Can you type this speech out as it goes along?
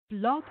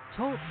Blog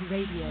Talk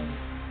Radio.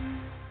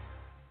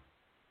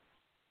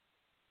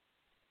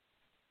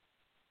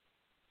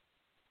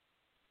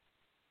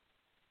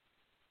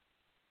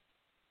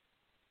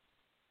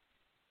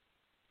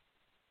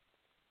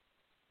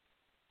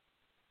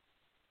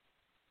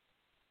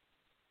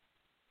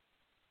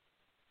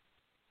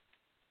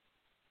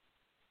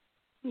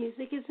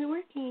 Music isn't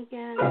working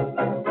again.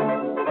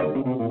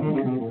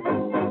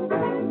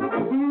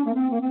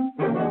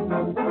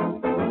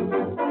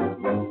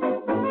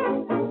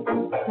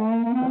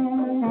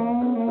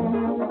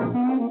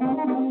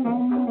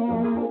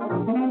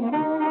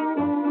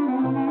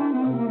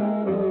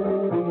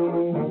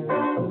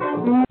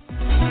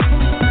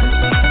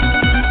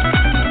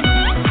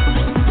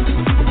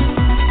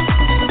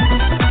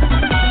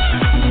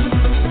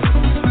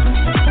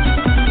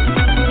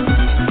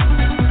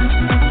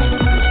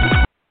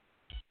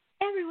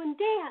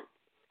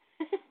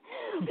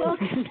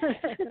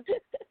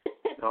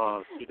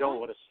 Oh, you don't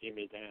want to see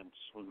me dance.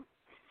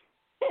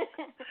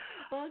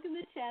 Welcome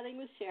to Chatting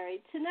with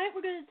Sherri. Tonight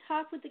we're going to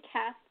talk with the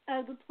cast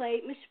of the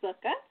play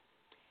Mishpucha,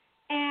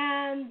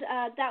 and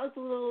that was a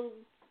little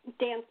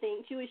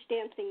dancing, Jewish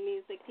dancing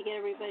music to get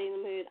everybody in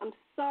the mood. I'm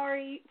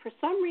sorry, for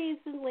some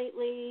reason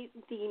lately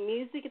the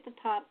music at the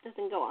top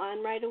doesn't go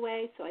on right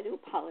away, so I do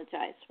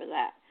apologize for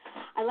that.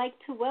 I'd like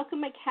to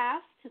welcome my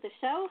cast to the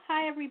show.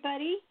 Hi,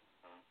 everybody.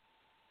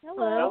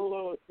 Hello.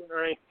 Hello,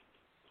 Sherri.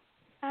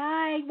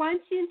 Hi. Why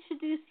don't you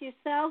introduce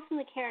yourself and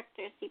the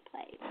characters you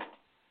played?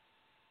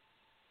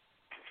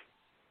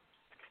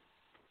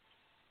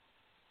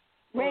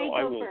 Ray,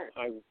 go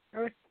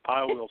first.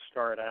 I will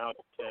start out.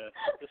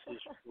 This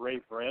is Ray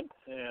Brent,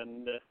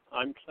 and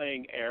I'm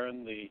playing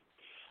Aaron,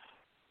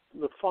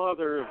 the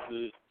father of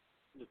the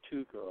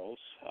two girls,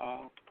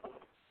 of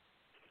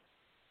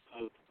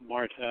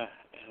Marta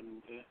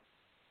and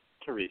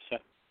Teresa,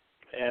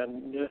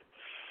 and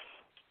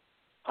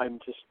I'm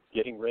just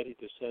getting ready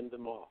to send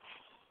them off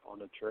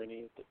on a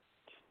journey that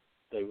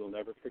they will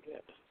never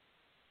forget.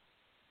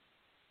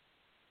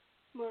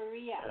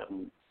 Maria.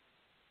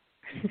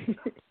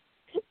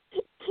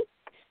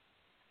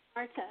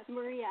 Marta,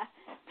 Maria.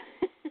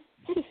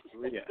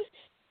 Maria.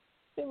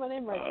 Say my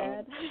name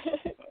right, Dad.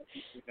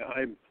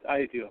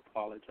 I do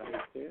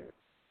apologize there.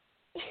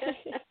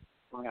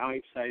 My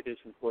eyesight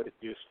isn't what it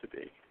used to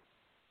be.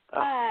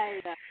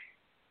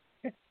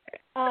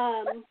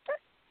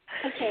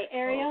 Okay,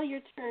 Ariel,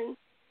 your turn.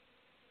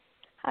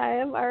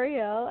 Hi, I'm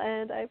Ariel,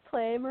 and I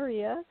play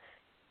Maria,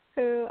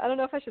 who, I don't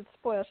know if I should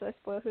spoil. Should I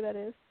spoil who that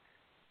is?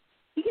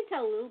 You can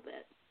tell a little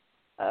bit.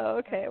 Oh,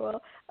 okay.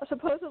 Well,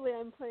 supposedly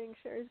I'm playing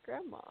Sherri's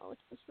grandma, which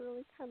is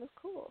really kind of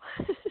cool.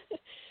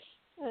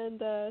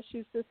 And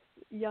she's this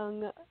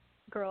young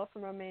girl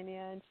from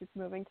Romania, and she's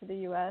moving to the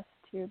U.S.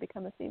 to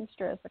become a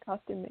seamstress, a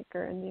costume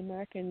maker in the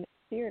American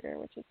theater,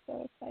 which is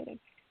so exciting.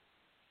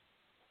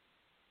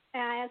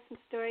 And I have some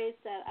stories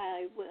that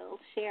I will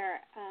share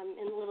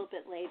in a little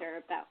bit later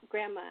about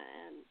Grandma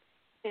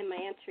and my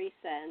Aunt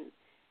Teresa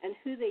and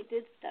who they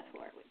did stuff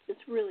for, which is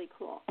really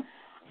cool.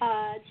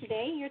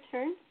 Today, your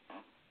turn.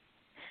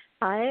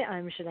 Hi,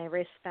 I'm Janae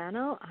Ray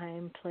Spano.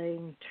 I'm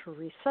playing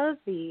Teresa,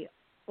 the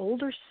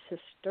older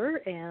sister,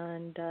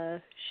 and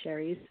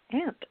Sherri's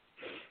aunt.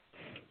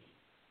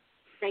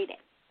 Great.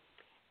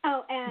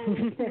 Oh,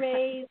 and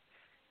Ray's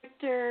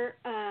character,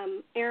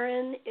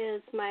 Aaron,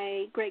 is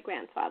my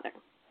great-grandfather.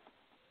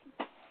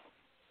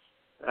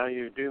 Now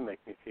you do make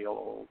me feel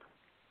old.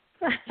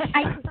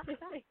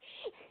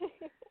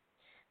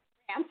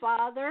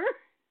 Grandfather.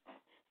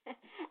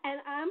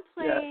 And I'm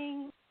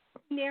playing,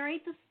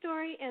 narrate the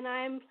story, and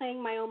I'm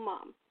playing my own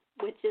mom,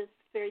 which is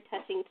very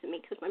touching to me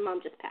because my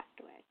mom just passed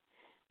away,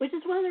 which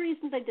is one of the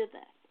reasons I did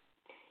this.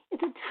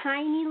 It's a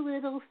tiny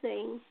little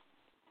thing,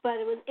 but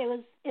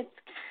it's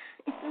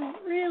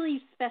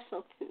really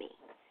special to me.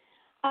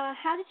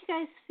 How did you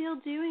guys feel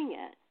doing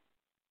it?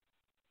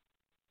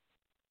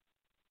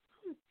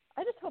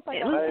 I just hope I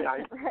got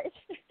that right.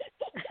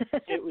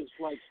 It was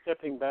like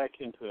stepping back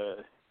into a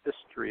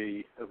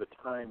history of a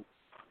time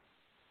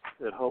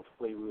that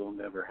hopefully we'll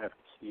never have to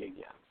see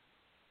again.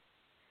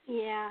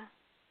 Yeah.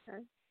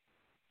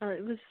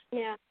 It was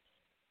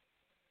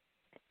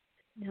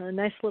a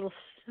nice little,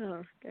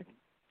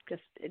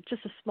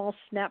 just a small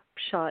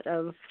snapshot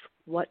of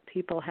what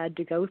people had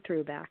to go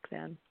through back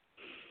then.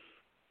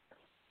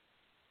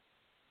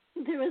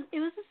 It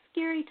was a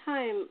scary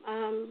time.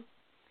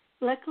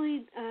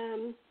 Luckily,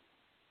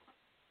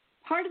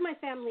 part of my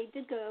family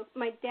did go.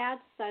 My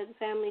dad's side of the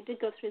family did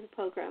go through the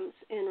pogroms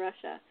in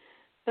Russia,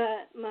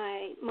 but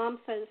my mom's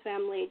side of the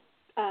family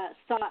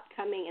saw it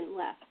coming and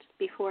left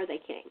before they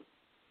came.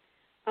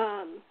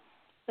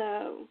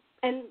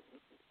 And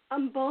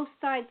on both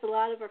sides, a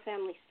lot of our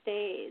family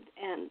stayed,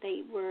 and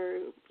they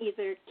were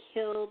either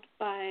killed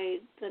by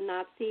the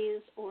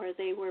Nazis or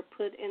they were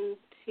put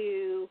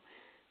into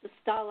the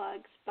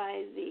stalags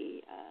by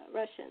the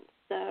Russians.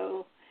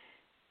 So,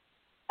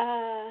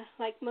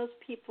 like most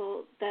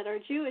people that are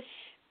Jewish,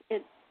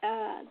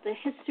 the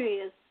history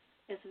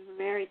is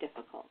very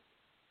difficult.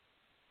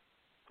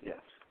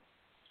 Yes.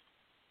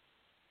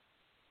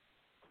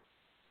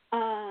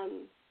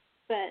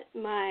 but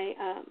my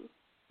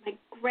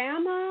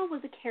grandma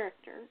was a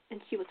character,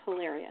 and she was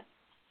hilarious.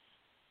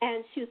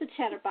 And she was a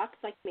chatterbox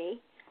like me.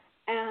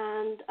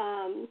 And,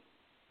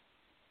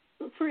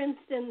 for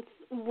instance,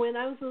 when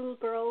I was a little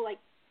girl, like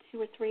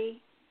 2 or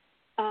 3,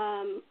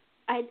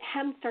 I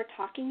hadn't started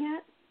talking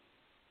yet.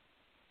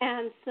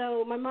 And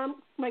so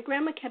my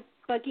grandma kept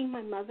bugging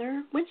my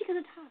mother, when's she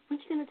going to talk?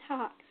 When's she going to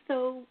talk?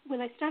 So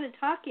when I started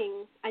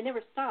talking, I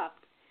never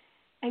stopped.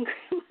 And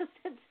Grandma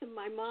said to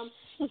my mom,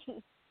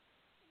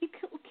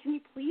 can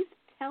you please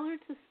tell her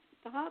to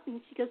stop?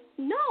 And she goes,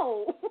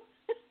 no.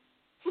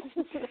 I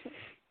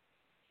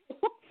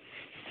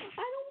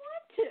don't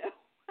want to.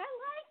 I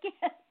like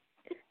it.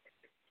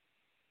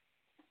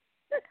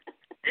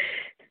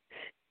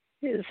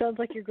 It sounds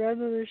like your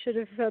grandmother should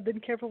have been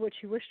careful what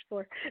she wished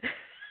for.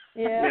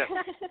 Yeah.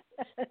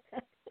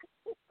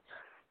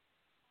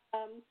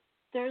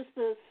 There's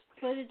this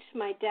footage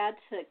my dad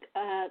took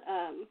at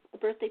a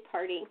birthday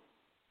party.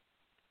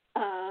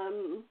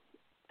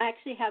 I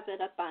actually have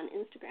it up on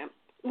Instagram,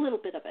 a little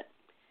bit of it.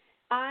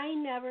 I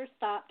never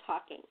stop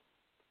talking.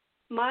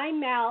 My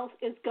mouth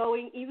is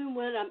going, even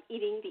when I'm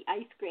eating the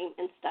ice cream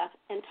and stuff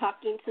and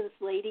talking to this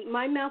lady,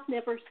 my mouth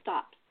never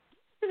stops.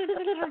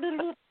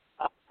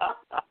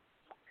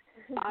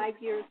 5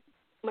 years.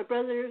 My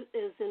brother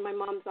is in my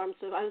mom's arms,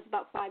 so I was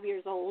about 5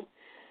 years old.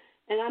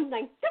 And I'm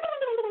like...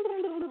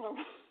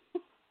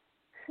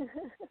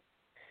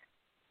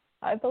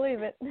 I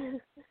believe it.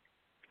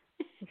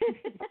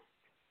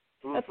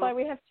 That's why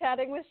we have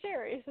chatting with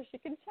Sherri, so she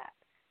can chat.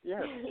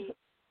 Yes.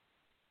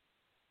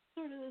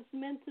 Sort of is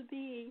meant to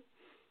be.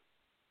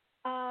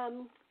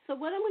 So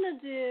what I'm going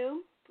to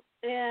do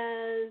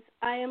is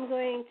I am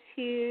going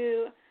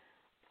to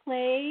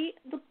play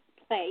the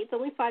play. It's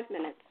only 5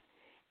 minutes.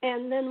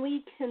 And then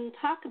we can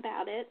talk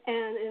about it.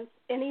 And if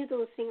any of the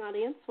listening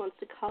audience wants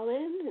to call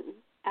in and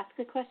ask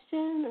a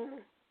question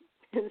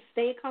or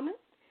say a comment,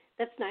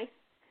 that's nice.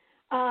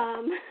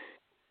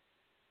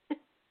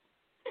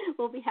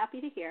 We'll be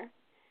happy to hear.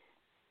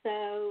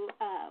 So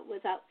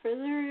without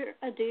further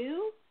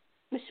ado,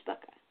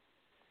 Mishpucha.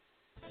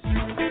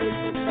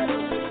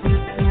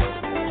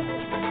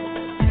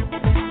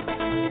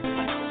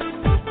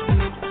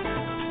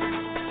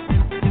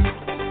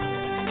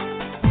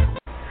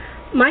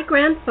 My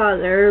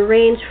grandfather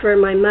arranged for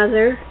my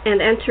mother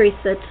and Aunt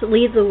Teresa to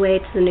lead the way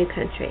to the new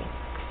country.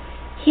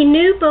 He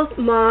knew both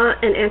Ma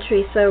and Aunt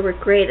Teresa were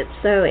great at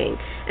sewing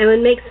and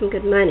would make some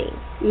good money.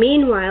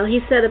 Meanwhile,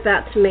 he set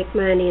about to make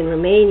money in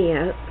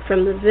Romania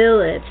from the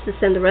village to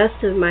send the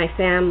rest of my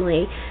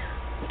family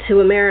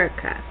to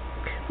America.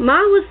 Ma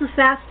was the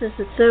fastest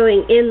at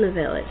sewing in the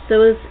village,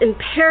 so it was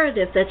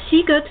imperative that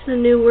she go to the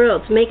New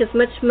World to make as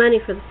much money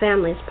for the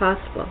family as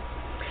possible.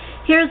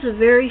 Here's a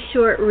very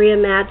short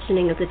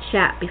reimagining of the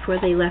chat before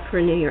they left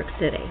for New York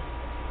City.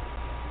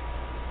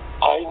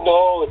 I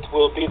know it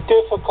will be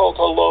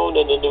difficult alone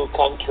in a new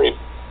country,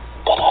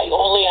 but I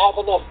only have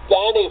enough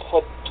money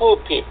for 2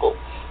 people,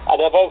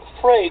 and I'm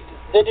afraid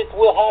that it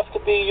will have to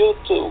be you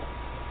 2.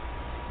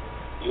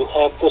 You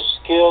have the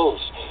skills.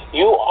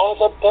 You are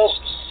the best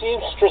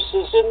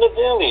seamstresses in the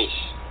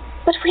village.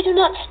 But we do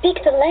not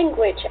speak the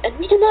language, and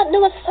we do not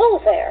know a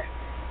soul there.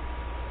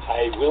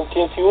 I will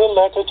give you a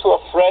letter to a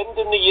friend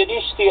in the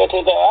Yiddish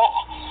theater there.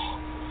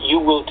 You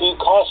will do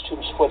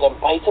costumes for them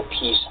by the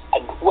piece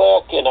and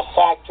work in a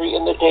factory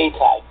in the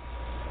daytime.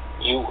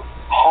 You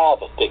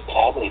have a big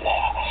family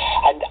there,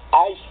 and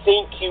I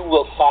think you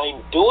will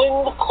find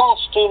doing the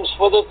costumes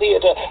for the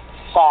theater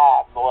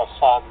far more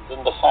fun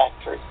than the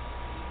factory.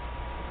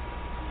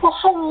 For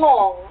how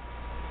long?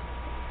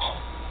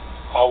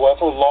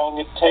 However long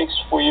it takes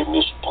for your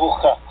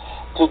Mishpucha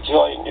to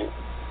join you.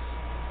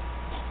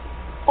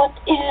 What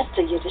is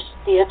the Yiddish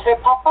theater,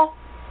 Papa?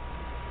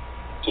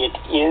 It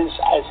is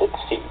as it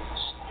seems.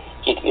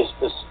 It is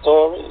the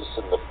stories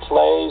and the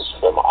plays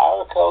from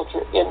our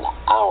culture in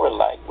our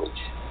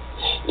language.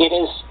 It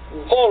is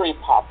very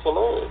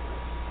popular,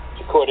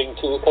 according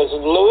to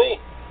Cousin Louis.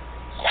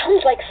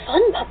 Sounds like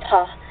fun,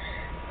 Papa.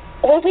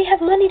 Will we have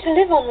money to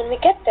live on when we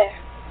get there?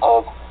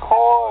 Of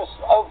course.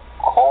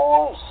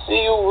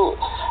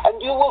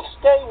 You will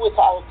stay with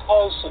our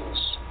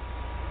cousins.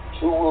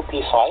 You will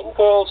be fine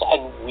girls,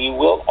 and we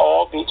will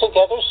all be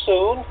together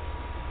soon.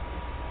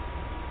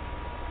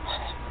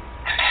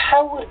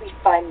 How will we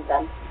find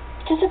them?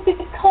 It is a big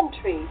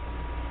country.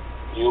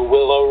 You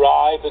will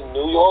arrive in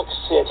New York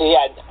City,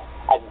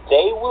 and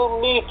they will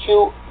meet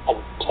you and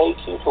take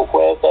you to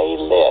where they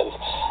live.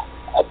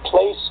 A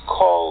place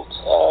called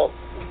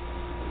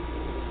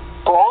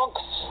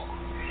Bronx.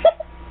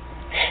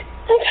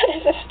 That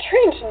is a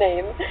strange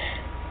name.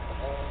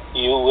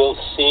 You will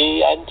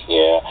see and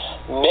hear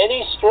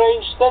many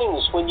strange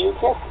things when you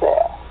get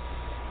there.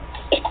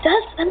 It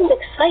does sound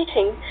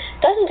exciting,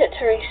 doesn't it,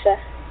 Teresa?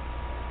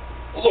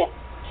 Yes,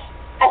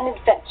 an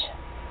adventure.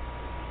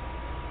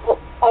 Well,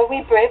 are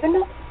we brave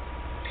enough?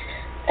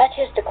 That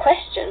is the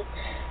question.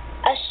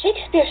 As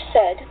Shakespeare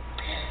said,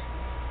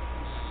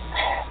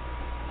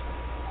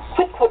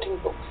 quit quoting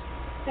books.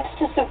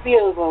 This is the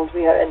real world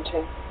we are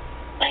entering.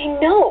 I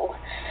know.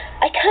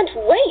 I can't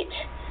wait.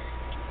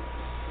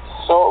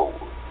 So,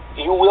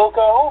 you will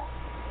go?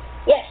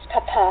 Yes,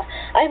 Papa,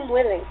 I'm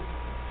willing.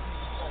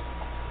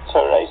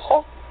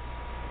 Teresa?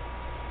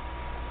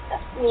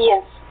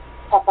 Yes,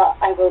 Papa,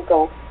 I will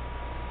go.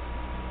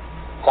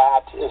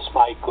 That is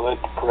my good,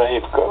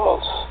 brave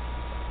girls.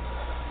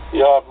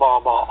 Your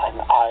mama and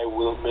I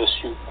will miss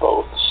you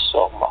both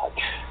so much.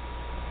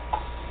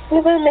 We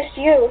will miss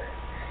you,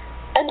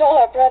 and all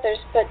our brothers,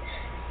 but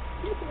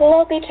we'll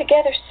all be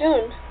together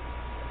soon.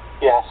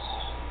 Yes,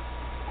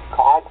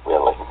 God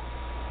willing.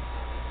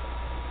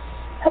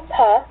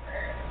 Papa,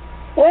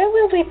 where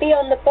will we be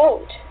on the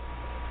boat?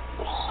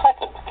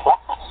 Second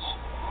class.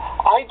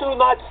 I do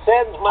not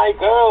send my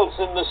girls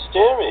in the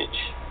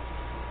steerage.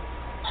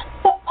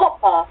 But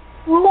Papa,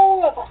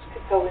 more of us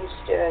could go in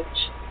steerage.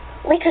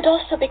 We could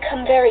also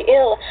become very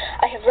ill.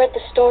 I have read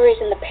the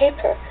stories in the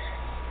paper.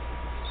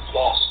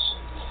 Yes,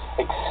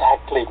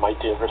 exactly, my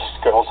dearest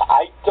girls.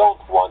 I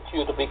don't want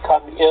you to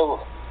become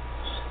ill.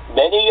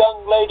 Many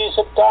young ladies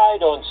have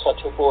died on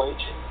such a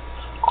voyage.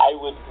 I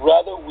would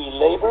rather we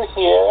labor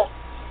here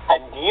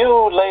and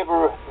you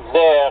labor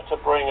there to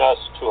bring us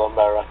to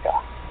America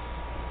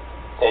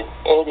than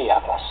any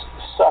of us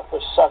suffer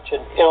such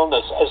an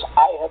illness as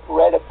I have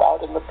read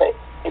about in the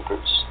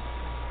papers.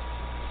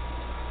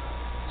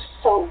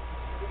 So,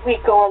 we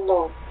go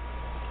alone.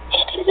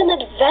 It is an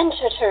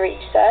adventure,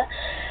 Teresa.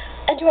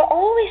 And you are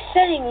always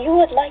saying you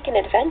would like an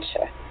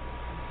adventure.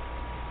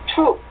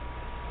 True.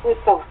 We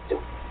both do.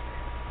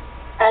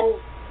 And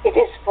it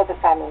is for the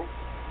family.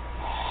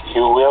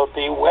 You will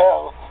be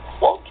well,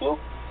 won't you?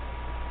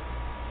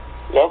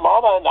 Your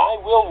mama and I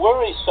will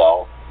worry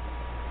so.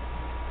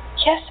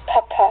 Yes,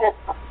 Papa.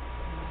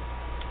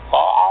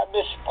 Ah,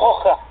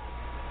 Mishpucha.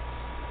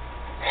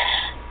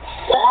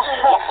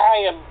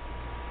 L'chaim.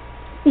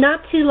 Not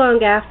too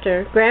long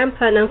after,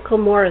 Grandpa and Uncle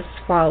Morris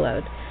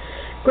followed.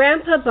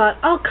 Grandpa bought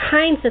all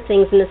kinds of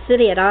things in the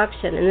city at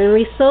auction and then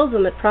resold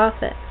them at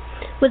profit.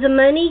 With the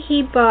money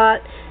he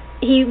bought,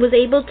 he was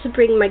able to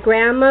bring my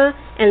grandma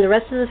and the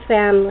rest of the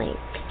family.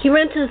 He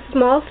rented a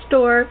small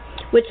store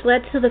which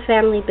led to the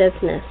family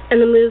business and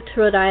then moved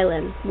to Rhode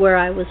Island, where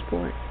I was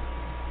born.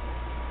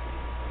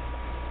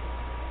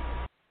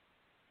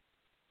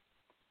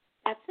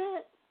 That's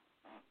it.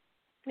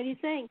 What do you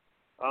think?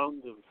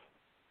 Round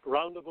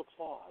of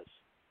applause.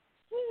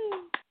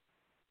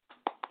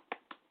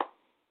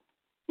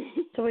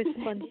 It's always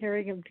fun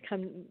hearing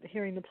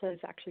the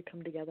plays actually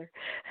come together.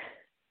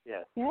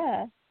 Yes.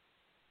 Yeah.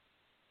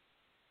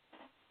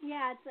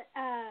 Yeah,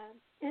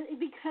 it's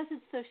because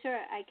it's so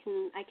short. I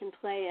can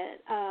play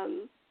it.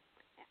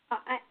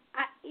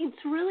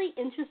 It's really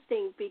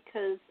interesting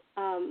because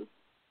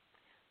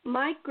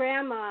my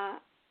grandma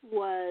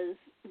was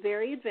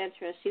very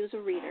adventurous. She was a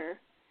reader.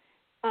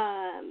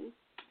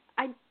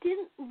 I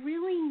didn't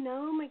really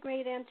know my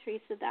great Aunt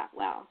Teresa that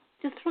well,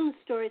 just from the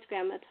stories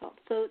Grandma told.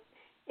 So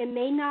it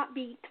may not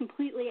be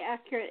completely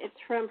accurate. It's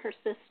from her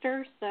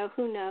sister, so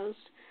who knows?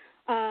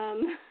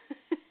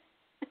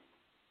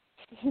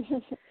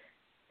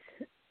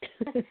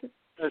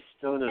 That's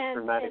known as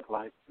dramatic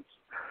license.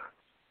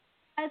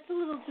 It's a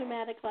little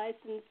dramatic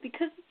license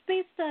because it's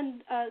based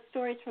on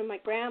stories from my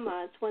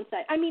grandma. It's one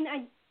side. I mean,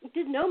 I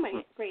did know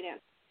my great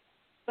aunt,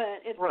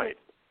 but it's right.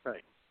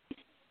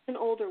 An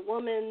older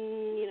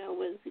woman,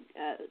 with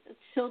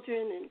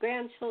children and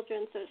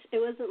grandchildren, so it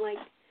wasn't like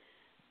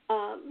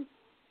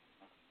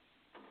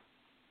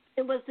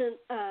it wasn't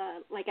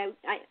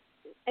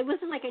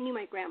like I knew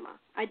my grandma.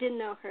 I didn't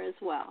know her as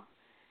well,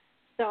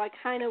 so I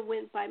kind of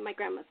went by my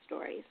grandma's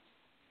stories,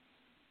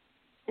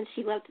 and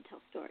she loved to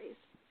tell stories.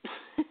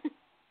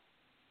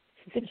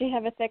 Did she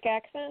have a thick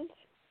accent?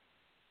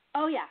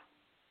 Oh yeah.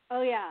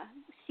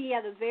 She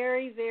had a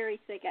very, very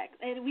thick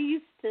accent, and we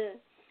used to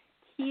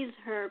tease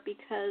her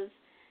because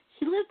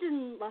she lived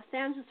in Los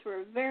Angeles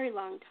for a very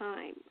long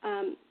time.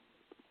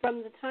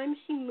 From the time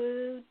she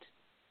moved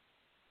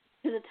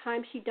to the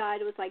time she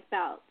died, it was like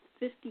about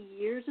 50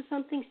 years or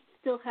something. She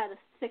still had a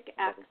thick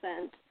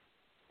accent,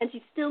 and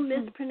she still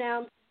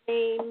mispronounced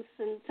names.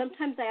 And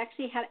sometimes I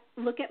actually had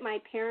to look at my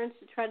parents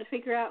to try to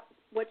figure out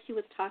what she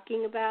was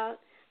talking about.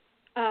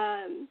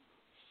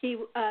 They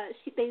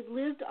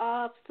lived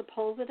off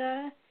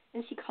Sepulveda,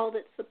 and she called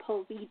it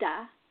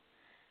Sepulveda.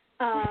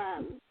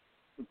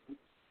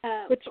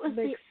 Which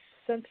makes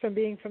sense from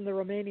being from the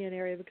Romanian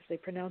area because they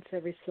pronounce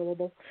every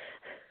syllable.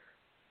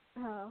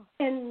 Oh.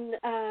 And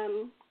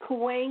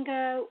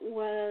Cahuenga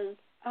was,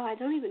 I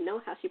don't even know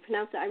how she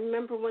pronounced it. I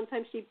remember one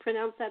time she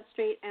pronounced that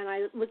straight, and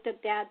I looked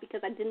at Dad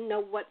because I didn't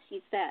know what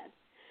she said.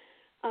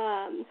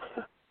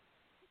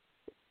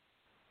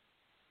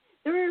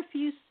 There were a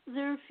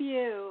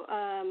few.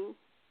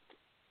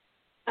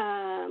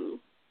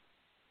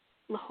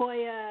 La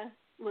Jolla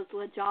was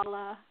La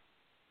Jolla.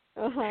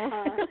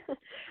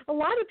 A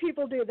lot of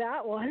people do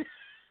that one.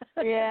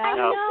 Yeah. I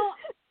know.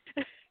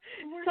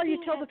 So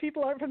you tell the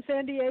people aren't from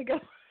San Diego.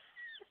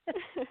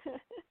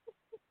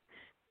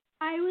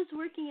 I was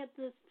working at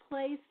this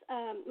place.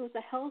 It was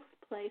a health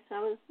place. I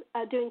was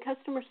doing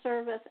customer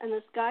service, and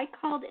this guy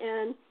called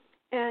in,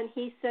 and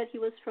he said he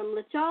was from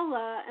La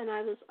Jolla, and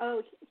I was,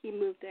 he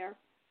moved there.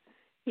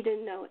 He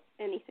didn't know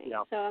anything.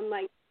 Yeah. So I'm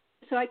like,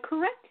 so I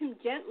correct him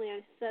gently.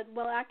 I said,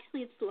 well,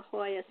 actually, it's La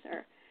Jolla,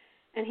 sir.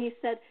 And he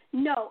said,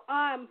 no,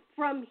 I'm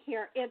from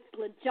here. It's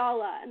La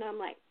Jolla. And I'm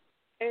like,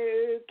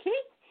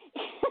 okay.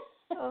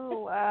 Oh,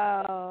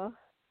 wow.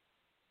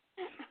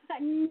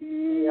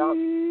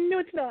 No,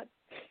 it's not.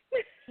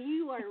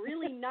 You are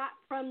really not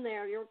from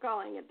there. You're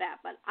calling it that,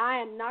 but I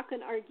am not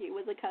going to argue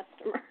with a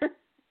customer.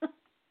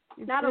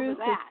 You not over bruised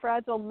his that.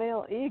 fragile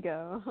male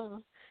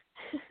ego.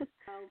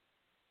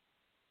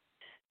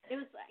 It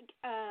was like,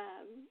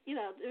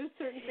 there's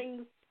certain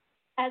things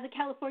as a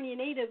California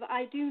native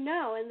I do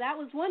know, and that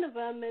was one of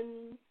them.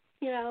 And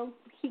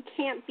he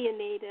can't be a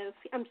native.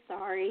 I'm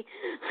sorry.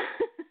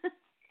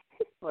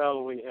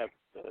 Well, we have.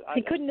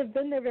 He couldn't have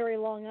been there very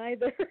long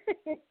either.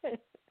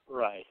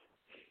 Right.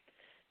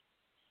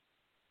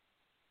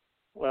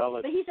 Well,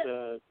 But he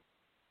said,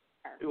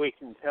 we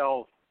can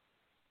tell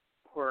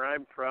where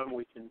I'm from.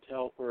 We can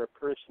tell where a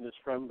person is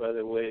from by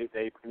the way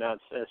they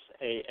pronounce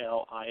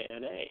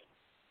Salina.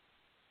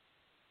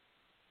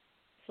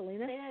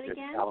 Selena? say that In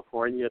again?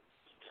 California,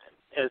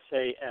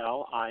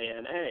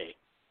 Salina.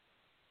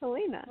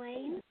 Selena.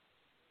 Plain?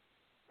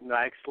 And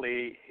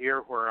actually,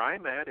 here where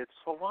I'm at, it's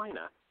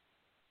Salina.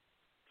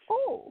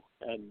 Oh.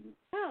 And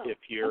Oh, if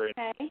you're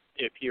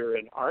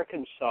in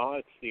Arkansas,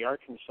 it's the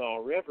Arkansas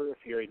River. If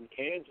you're in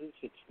Kansas,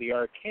 it's the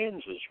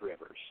Arkansas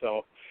River.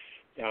 So,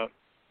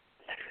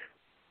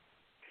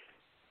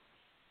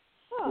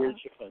 words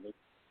are funny.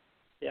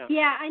 Yeah.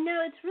 Yeah, I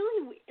know. It's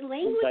really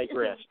language. I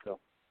digress, though.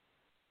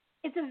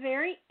 It's a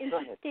very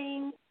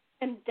interesting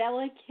and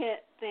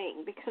delicate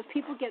thing because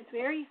people get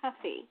very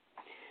huffy.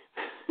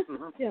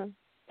 Mm-hmm. Yeah.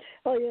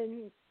 Oh, yeah.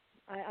 And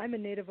I'm a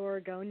native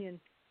Oregonian.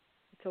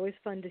 It's always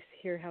fun to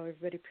hear how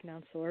everybody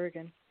pronounces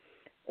Oregon,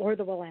 or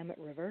the Willamette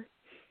River,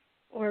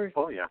 or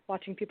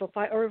watching people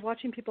try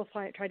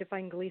to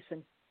find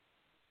Gleason.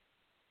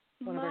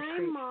 My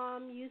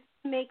mom used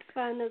to make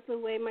fun of the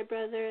way my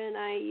brother and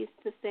I used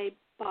to say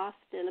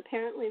Boston.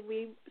 Apparently,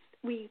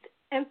 we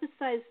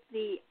emphasized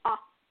the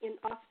in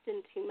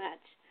Austin too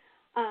much,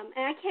 and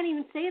I can't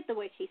even say it the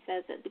way she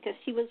says it because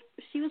she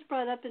was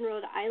brought up in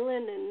Rhode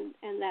Island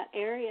and that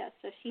area,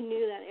 so she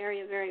knew that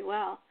area very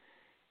well.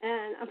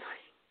 And I'm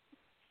like,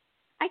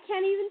 I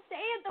can't even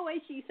say it the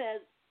way she says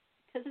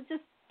because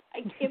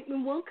it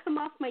won't come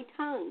off my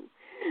tongue.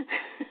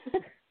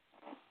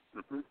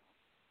 Mm-hmm.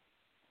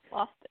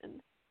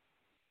 Boston.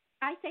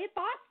 I say it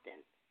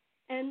Boston,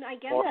 and I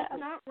guess Boston. that's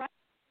not right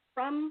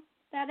from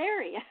that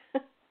area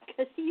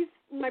because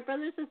my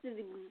brother says it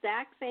the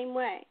exact same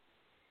way.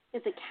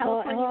 It's a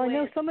California way. I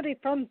know somebody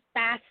from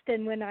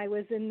Boston when I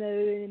was in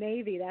the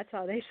Navy. That's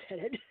how they said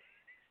it.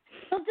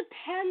 Well, it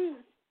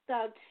depends,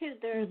 though, too.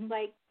 There's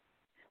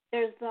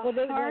there's the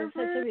Harvard.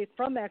 Somebody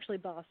from actually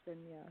Boston,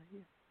 yeah.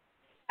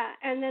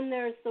 And then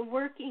there's the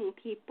working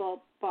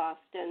people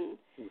Boston.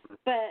 Mm-hmm.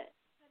 But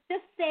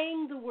just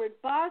saying the word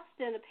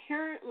Boston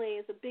apparently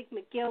is a big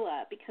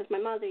Megillah because my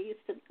mother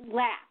used to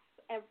laugh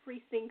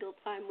every single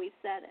time we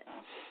said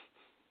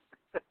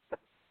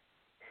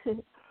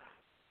it.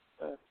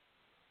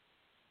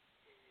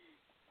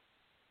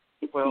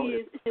 Well,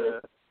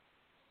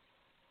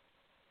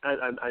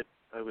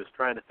 I was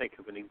trying to think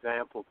of an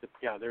example, but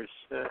there's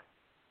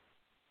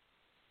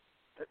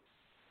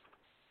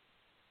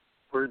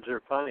words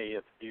are funny.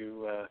 If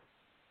you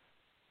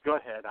go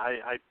ahead,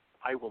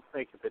 I will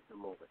think of it in a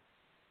moment.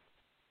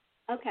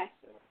 Okay.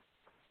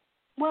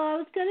 Well, I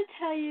was going to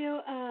tell you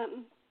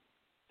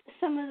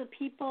some of the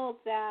people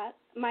that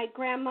my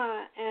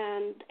grandma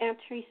and Aunt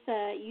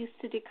Teresa used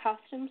to do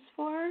costumes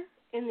for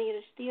in the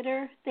Yiddish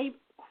theater. They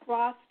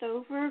crossed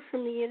over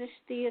from the Yiddish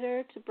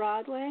theater to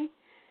Broadway,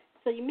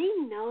 so you may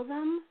know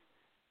them.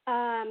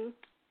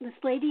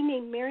 This lady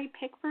named Mary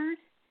Pickford,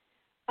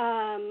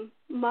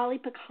 Molly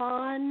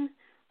Pecan,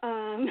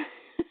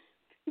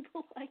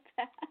 people like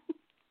that.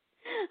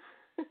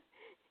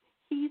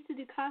 He used to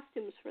do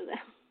costumes for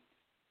them.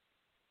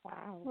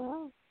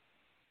 Wow.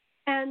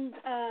 And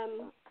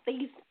they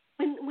used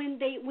when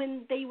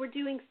they were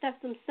doing stuff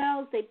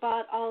themselves, they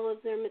bought all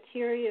of their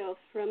material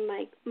from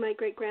my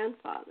great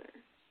grandfather.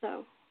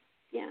 So,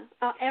 yeah,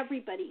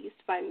 everybody used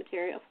to buy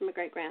material from a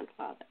great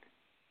grandfather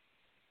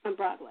on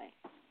Broadway.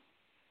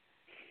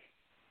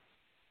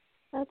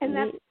 That's and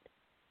neat.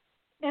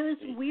 It was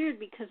weird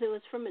because it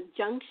was from a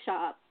junk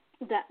shop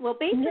that, well,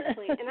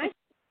 basically, and I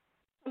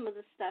some of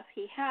the stuff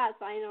he has,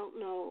 I don't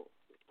know.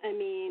 I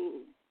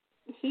mean,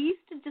 he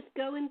used to just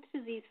go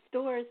into these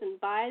stores and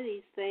buy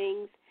these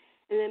things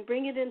and then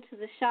bring it into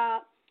the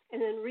shop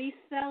and then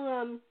resell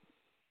them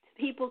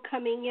to people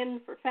coming in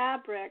for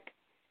fabric.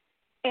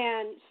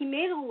 And he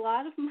made a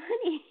lot of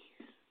money.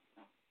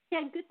 He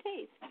had good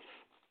taste.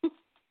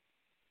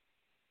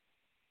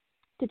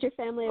 Did your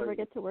family ever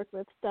get to work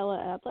with Stella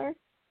Adler?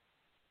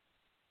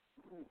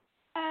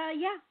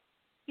 Yeah.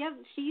 Yeah,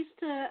 she used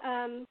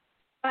to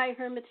buy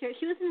her material.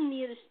 She was in the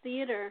Yiddish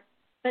theater,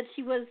 but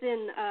she was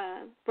in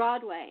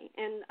Broadway.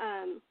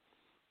 And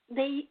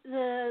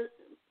the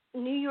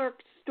New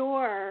York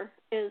store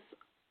is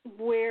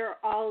where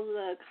all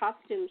the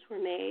costumes were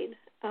made.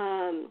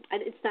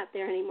 It's not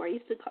there anymore. It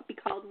used to be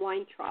called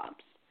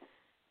Weintraub's.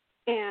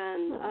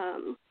 And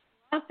a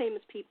lot of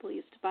famous people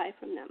used to buy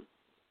from them.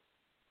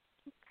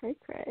 Great.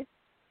 It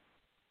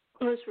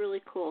was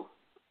really cool.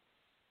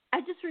 I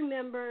just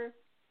remember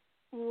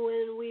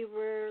when we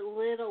were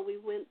little, we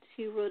went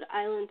to Rhode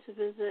Island to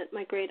visit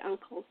my great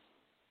uncles.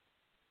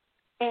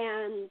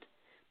 And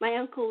my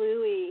Uncle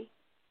Louie,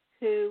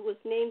 who was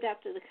named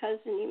after the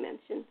cousin you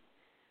mentioned,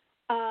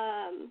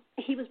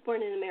 he was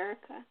born in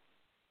America.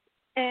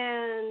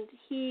 And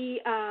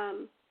he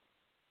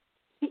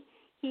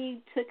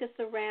took us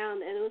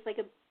around, and it was like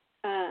it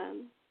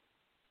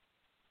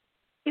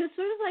was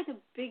sort of like a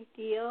big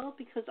deal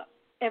because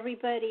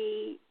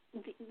everybody,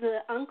 the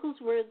uncles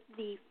were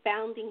the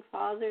founding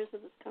fathers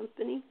of this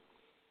company.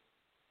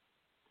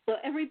 So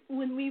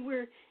when we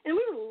were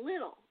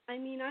little. I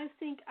mean, I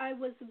think I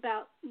was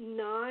about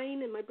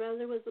 9 and my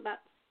brother was about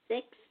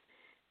 6.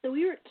 So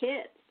we were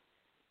kids.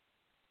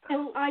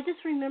 And I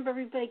just remember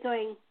everybody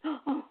going,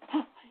 oh,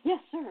 yes,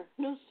 sir,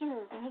 no,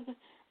 sir.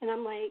 And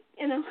I'm like,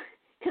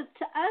 because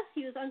to us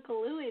he was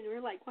Uncle Louie, and we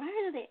were like, why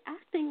are they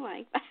acting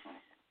like that?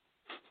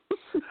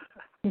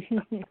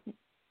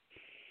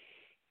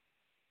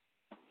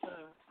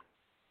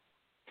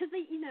 Because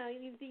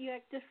you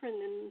act different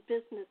in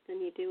business than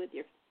you do with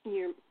your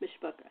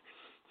Mishpucha.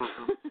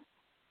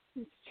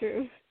 It's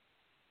true.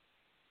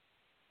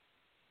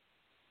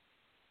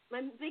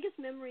 My biggest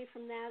memory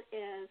from that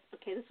is,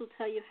 this will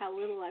tell you how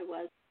little I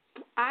was.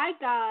 I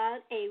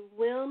got a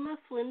Wilma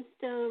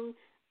Flintstone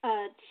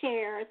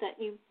chair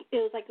it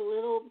was like a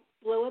little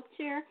blow-up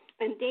chair,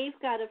 and Dave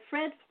got a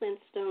Fred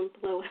Flintstone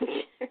blow-up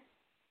chair.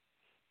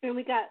 And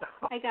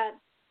I got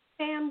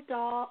Bam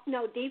doll.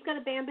 No, Dave got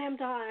a Bam Bam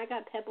doll, and I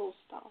got Pebbles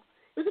doll.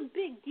 It was a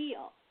big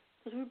deal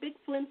because we were big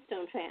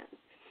Flintstone fans.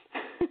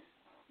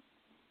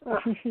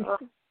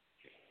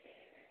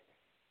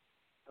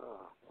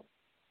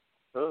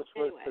 Those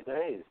were the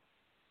days.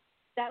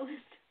 That was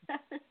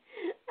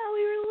how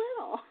we were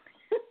little.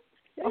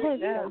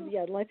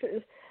 Yeah. Life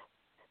is.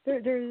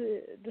 There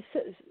the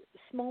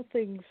small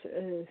things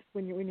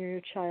when you're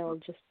a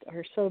child just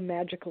are so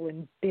magical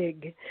and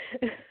big.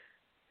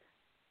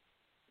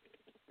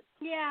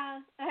 Yeah,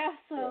 I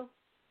also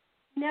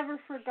never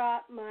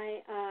forgot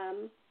my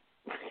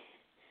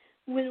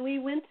when we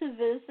went to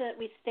visit.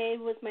 We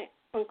stayed with my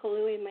Uncle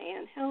Louie and my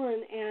Aunt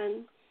Helen,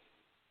 and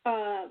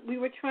we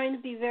were trying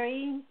to be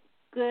very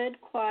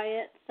good,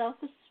 quiet,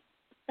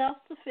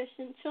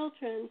 self-sufficient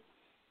children.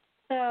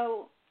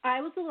 So I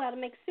was allowed to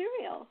make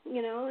cereal,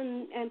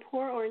 and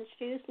pour orange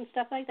juice and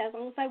stuff like that, as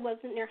long as I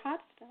wasn't near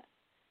hot stuff.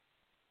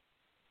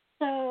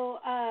 So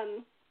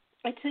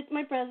I took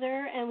my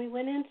brother, and we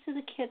went into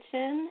the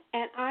kitchen,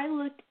 and I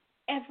looked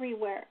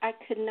everywhere. I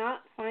could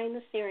not find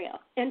the cereal.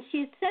 And she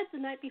had said the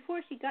night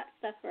before she got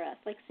stuff for us,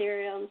 like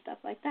cereal and stuff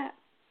like that.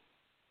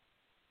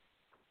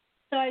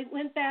 So I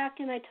went back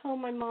and I told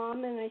my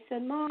mom, and I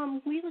said,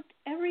 Mom, we looked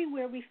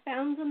everywhere. We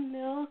found the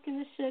milk and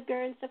the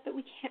sugar and stuff, but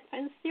we can't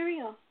find the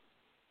cereal.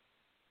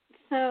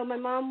 So my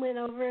mom went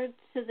over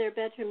to their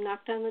bedroom,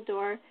 knocked on the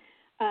door.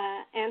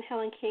 Aunt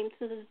Helen came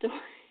to the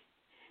door,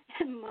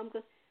 and Mom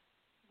goes,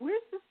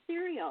 where's the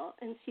cereal?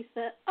 And she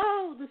said,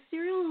 oh, the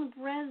cereal and the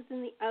bread is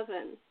in the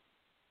oven.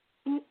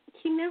 And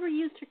she never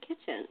used her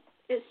kitchen.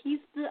 She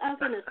used the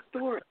oven as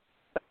storage.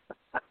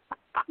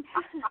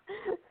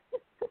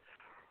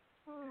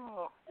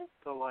 Oh,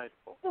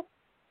 delightful.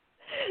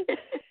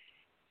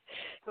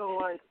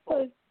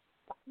 Delightful.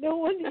 No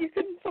wonder you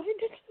couldn't find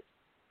it.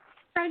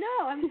 I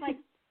know. I was like,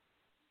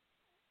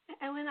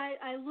 and when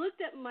I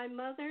looked at my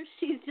mother,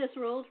 she just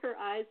rolled her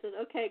eyes and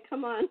said, okay,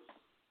 come on.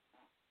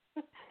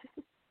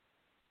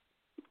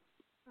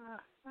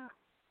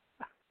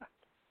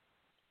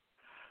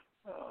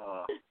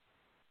 Oh,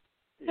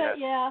 yes. But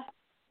yeah,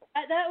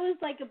 that was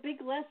like a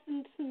big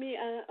lesson to me.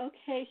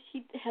 Okay,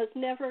 she has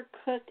never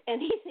cooked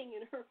anything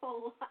in her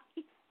whole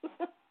life.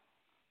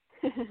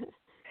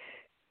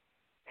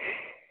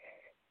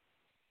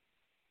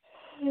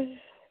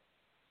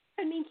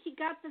 I mean, she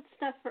got that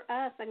stuff for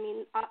us. I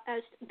mean,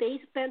 they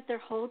spent their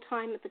whole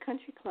time at the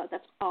country club.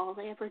 That's all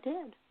they ever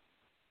did.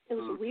 It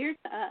was weird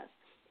to us.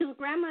 Because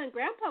Grandma and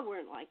Grandpa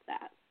weren't like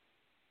that.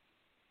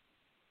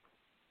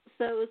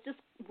 So it was just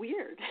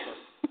weird.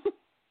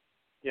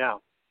 Yeah.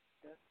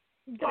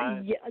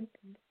 That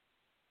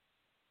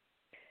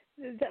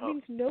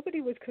means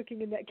nobody was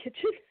cooking in that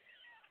kitchen.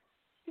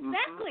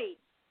 Exactly.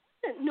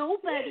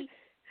 Nobody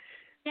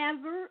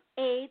ever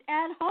ate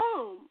at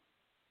home.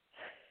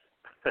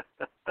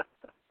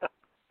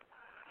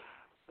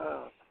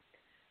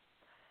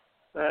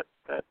 That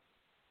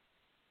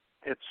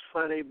it's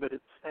funny, but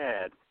it's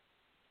sad.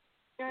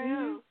 I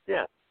know.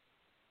 Yeah.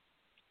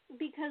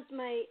 Because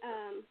my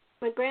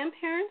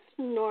grandparents,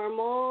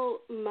 normal.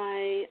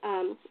 My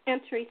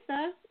Aunt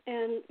Teresa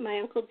and my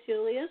Uncle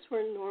Julius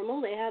were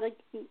normal.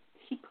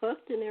 She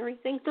cooked and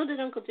everything. So did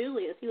Uncle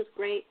Julius. He was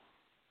great.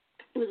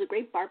 He was a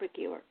great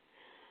barbecuer.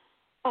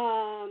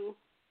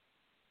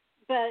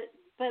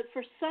 But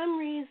for some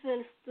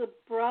reason, the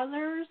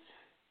brothers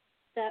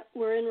that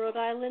were in Rhode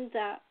Island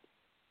that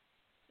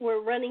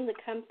were running the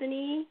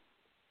company,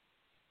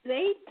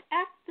 they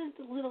acted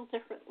a little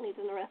differently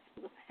than the rest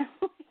of the family.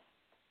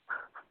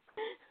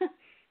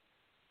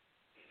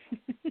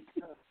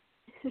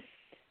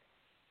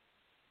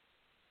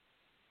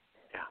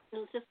 Yeah. It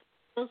was just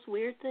those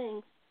weird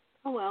things.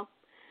 Oh, well.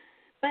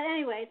 But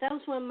anyway, that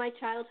was one of my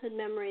childhood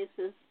memories,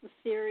 is the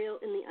cereal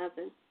in the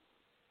oven.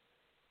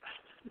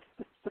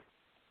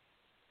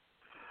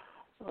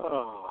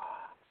 Oh.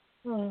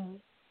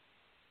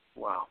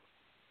 Wow.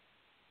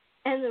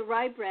 And the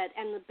rye bread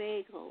and the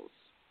bagels.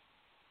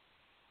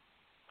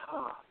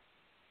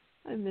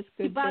 I miss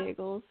good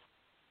bagels.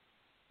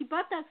 She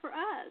bought that for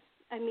us.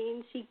 I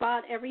mean, she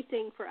bought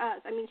everything for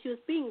us. I mean, she was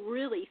being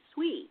really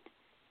sweet,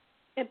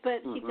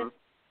 but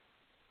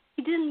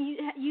she didn't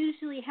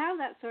usually have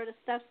that sort of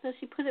stuff, so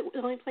she put it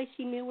the only place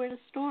she knew where to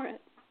store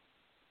it.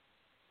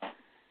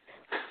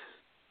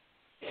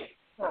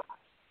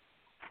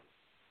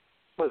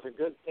 It was a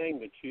good thing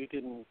that you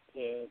didn't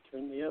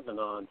turn the oven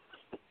on.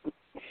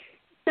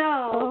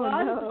 No.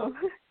 Oh, no.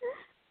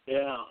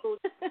 Yeah.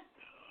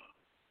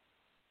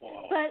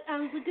 But it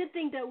was a good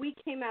thing that we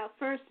came out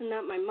first and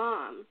not my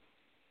mom.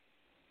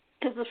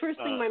 Because the first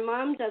thing my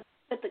mom does is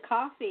put the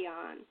coffee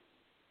on.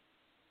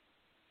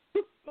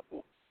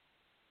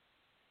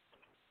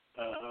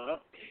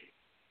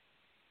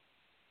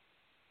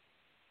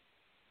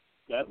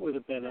 That would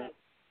have been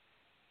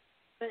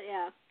But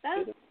yeah,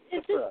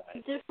 it's just a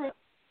different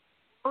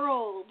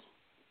world.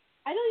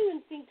 I don't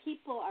even think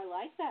people are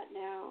like that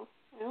now.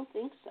 I don't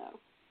think so.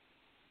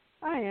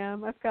 I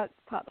am. I've got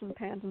pots and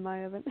pans in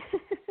my oven.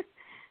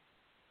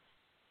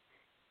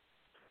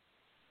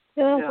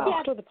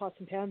 I'll store the pots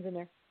and pans in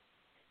there.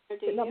 But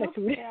not my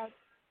food.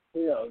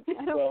 Yeah,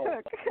 I don't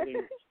cook.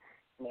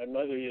 My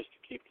mother used to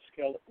keep the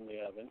skillet in the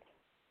oven.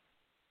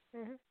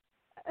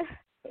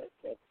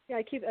 Yeah,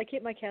 I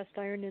keep my cast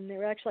iron in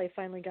there. Actually, I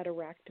finally got a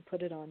rack to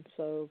put it on,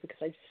 so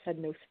because I just had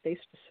no space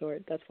to store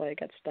it. That's why I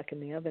got stuck in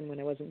the oven when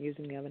I wasn't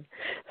using the oven.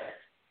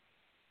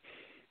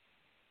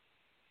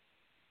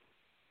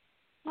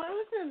 Well, I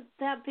wasn't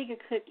that big a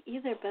cook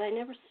either, but I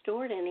never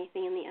stored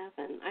anything in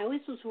the oven. I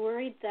always was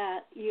worried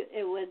that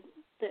it would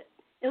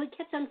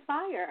catch on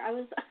fire. I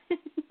was.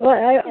 Well,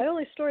 I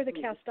only store the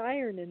cast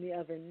iron in the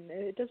oven.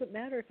 It doesn't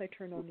matter if I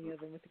turn on the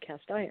oven with the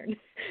cast iron.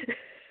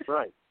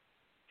 Right.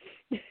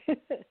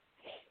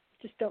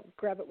 Just don't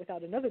grab it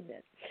without an oven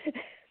mitt.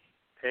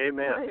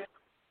 Amen. Right.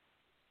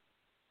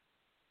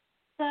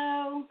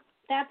 So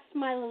that's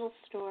my little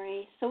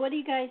story. So what do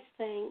you guys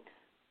think?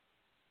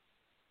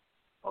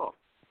 Oh,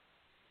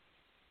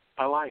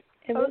 I like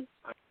it.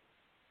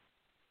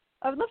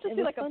 I would love to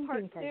see like a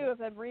part 2 of of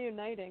them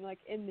reuniting, like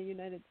in the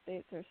United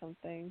States or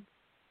something.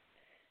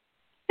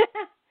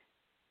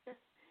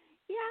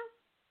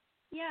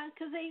 Yeah,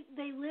 because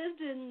they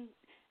lived in.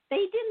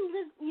 They didn't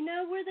live,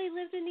 where they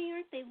lived in New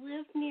York? They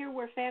lived near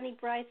where Fanny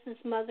Bryce's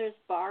mother's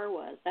bar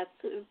was.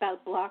 That's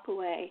about a block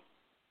away.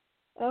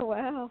 Oh,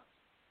 wow.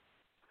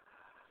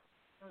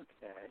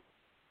 Okay.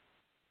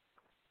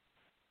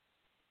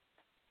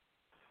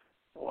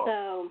 Well.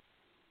 So,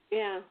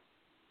 yeah.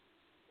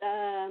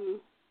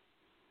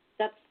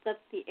 That's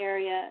the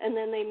area. And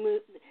then they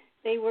moved.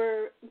 They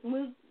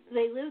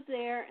lived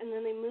there, and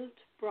then they moved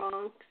to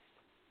Bronx.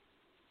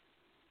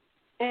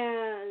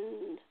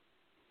 And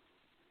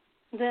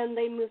then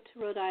they moved to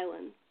Rhode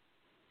Island,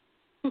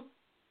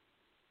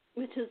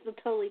 which is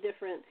totally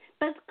different.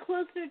 But it's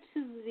closer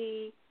to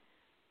the,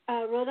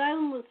 Rhode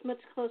Island was much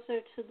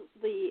closer to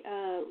the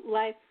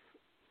life,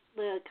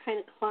 the kind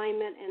of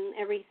climate and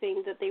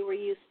everything that they were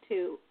used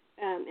to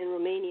in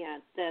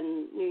Romania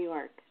than New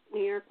York.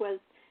 New York was,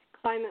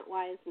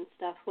 climate-wise and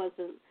stuff,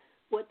 wasn't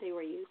what they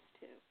were used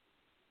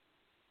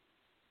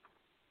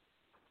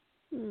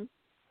to.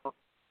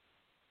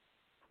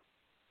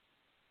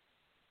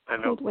 I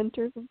know. Cold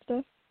winters and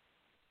stuff.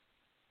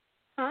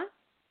 Huh?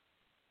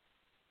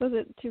 Was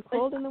it too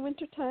cold in the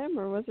wintertime,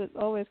 or was it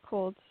always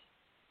cold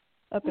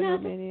up in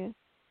Romania?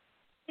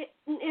 It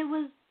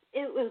was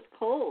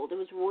cold. It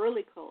was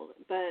really cold,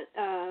 but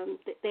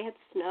they had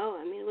snow.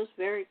 I mean, it was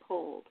very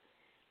cold.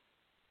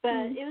 But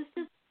it was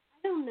just,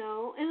 I don't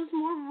know. It was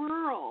more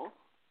rural,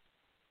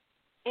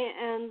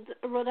 and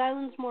Rhode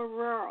Island's more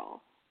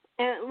rural.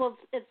 And well,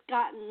 it's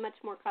gotten much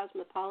more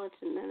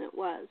cosmopolitan than it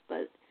was,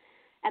 but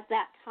at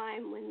that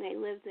time when they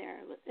lived there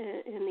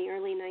in the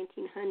early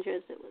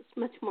 1900s, it was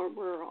much more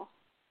rural.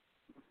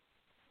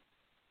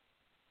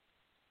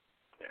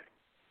 Okay.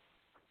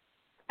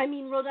 I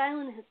mean, Rhode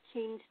Island has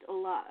changed a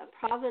lot.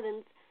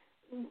 Providence,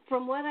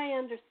 from what I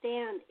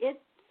understand,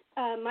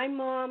 my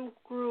mom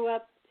grew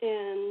up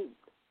in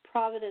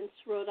Providence,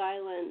 Rhode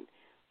Island.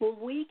 When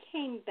we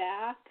came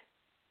back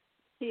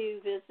to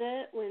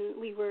visit, when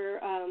we were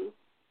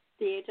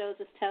the age I was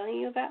just telling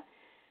you about,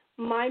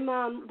 my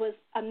mom was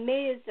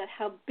amazed at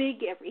how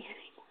big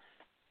everything was.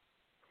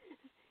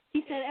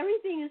 She said,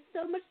 everything is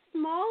so much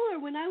smaller.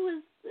 When I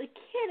was a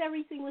kid,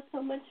 everything was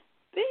so much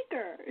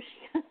bigger.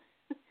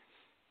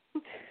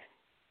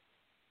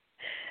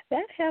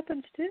 That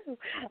happens too.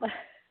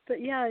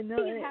 But yeah, no,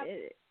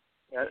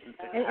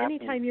 And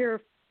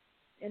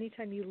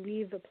anytime you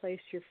leave the place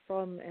you're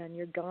from and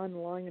you're gone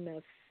long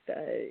enough,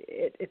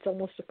 it's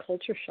almost a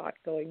culture shock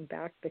going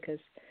back, because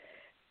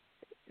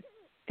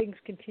things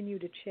continue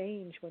to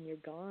change when you're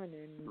gone,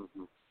 and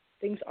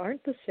things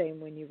aren't the same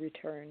when you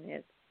return.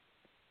 It's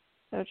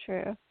so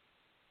true.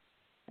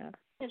 Yeah.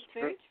 It's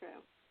very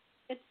true.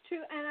 It's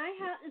true, and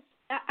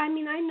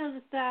I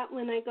noticed that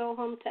when I go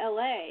home to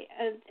LA,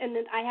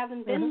 and I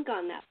haven't been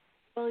gone that.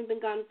 I've only been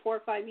gone 4 or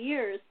 5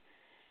 years,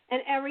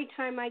 and every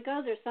time I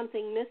go, there's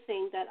something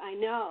missing that I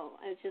know.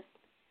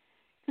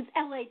 Because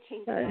LA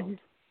changed the world.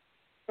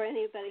 For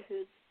anybody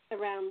who's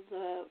around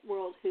the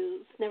world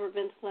who's never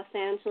been to Los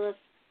Angeles,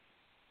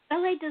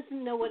 LA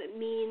doesn't know what it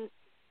means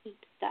to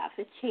keep stuff.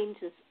 It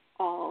changes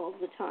all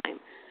the time.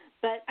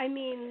 But, I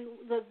mean,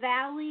 the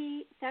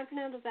valley, San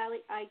Fernando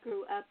Valley I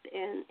grew up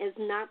in is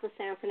not the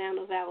San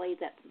Fernando Valley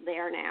that's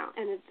there now.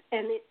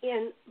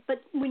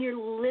 But when you're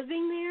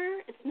living there,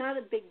 it's not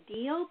a big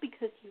deal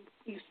because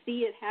you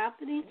see it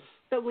happening.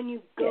 But when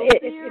you go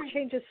there, it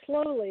changes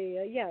slowly.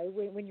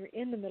 When you're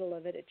in the middle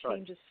of it, it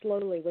changes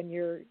slowly. When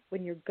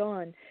you're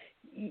gone,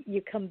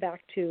 you come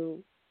back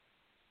to,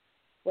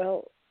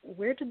 well,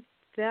 where did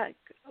that,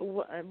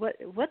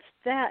 what's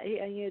that?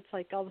 It's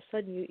like all of a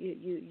sudden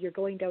you're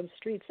going down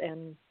streets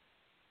and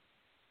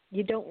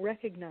you don't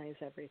recognize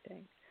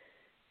everything.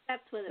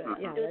 That's what it was.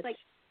 Yeah, it was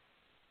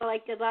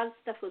like a lot of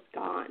stuff was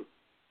gone.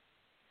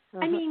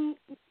 I mean,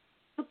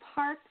 the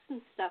parks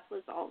and stuff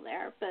was all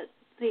there, but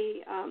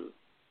the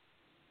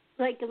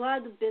like a lot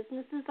of the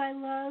businesses I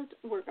loved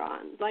were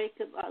gone. Like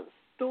a lot of the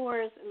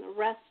stores and the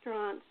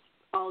restaurants,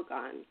 all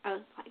gone. I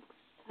was like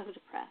so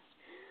depressed.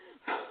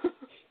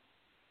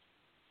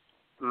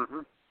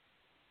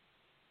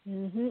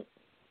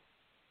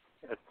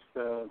 It's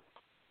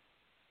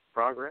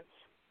progress.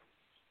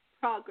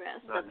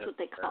 Progress, that's what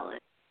they call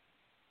it.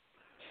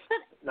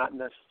 Not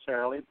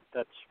necessarily.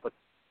 That's what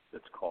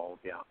it's called,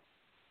 yeah.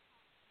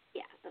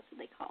 Yeah, that's what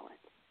they call it.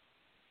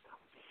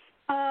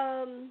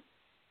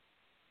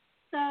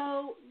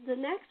 So the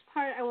next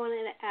part I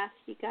wanted to ask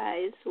you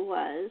guys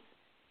was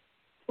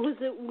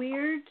it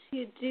weird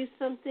to do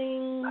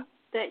something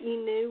that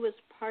you knew was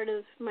part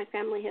of my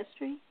family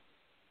history?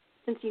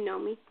 Since you know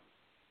me?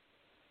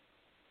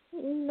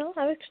 No,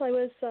 I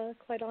was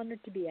quite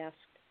honored to be asked.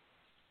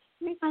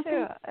 Me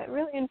too. It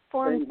really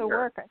informs the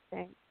work, I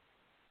think,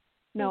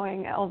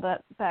 knowing all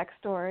that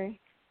backstory.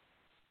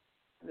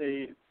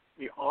 The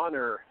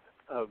honor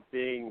of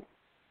being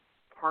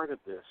part of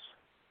this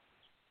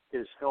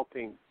is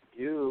helping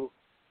you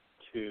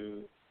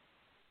to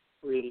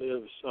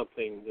relive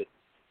something that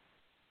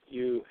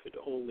you had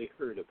only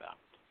heard about.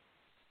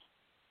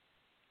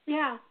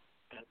 Yeah.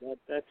 And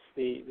that's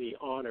the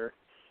honor.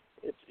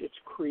 It's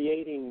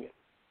creating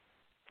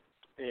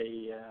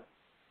a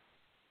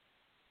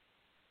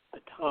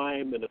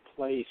time and a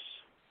place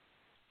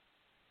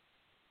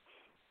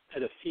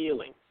and a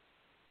feeling.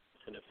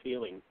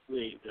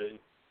 The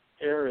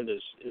Aaron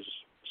is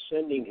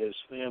sending his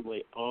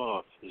family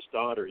off, his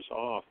daughters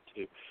off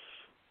to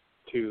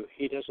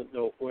he doesn't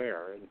know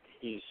where, and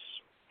he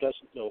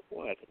doesn't know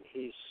what, and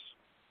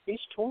he's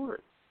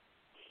torn.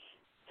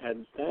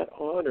 And that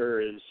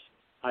honor is,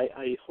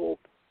 I hope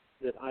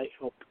that I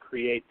helped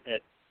create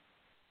that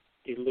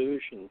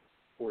illusion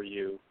for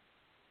you.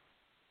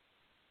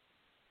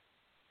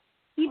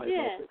 You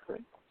did.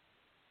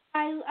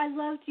 I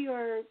loved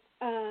your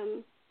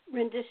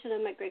rendition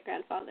of my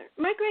great-grandfather.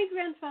 My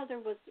great-grandfather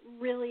was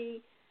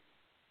really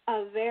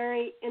a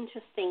very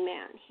interesting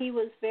man. He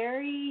was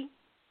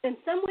in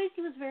some ways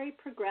he was very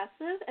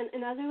progressive, and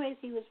in other ways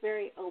he was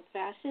very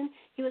old-fashioned.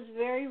 He was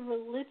very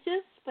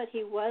religious, but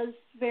he went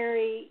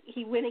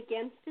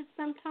against it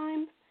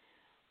sometimes.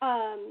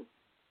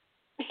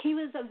 He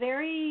was a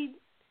very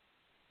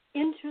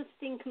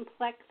interesting,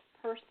 complex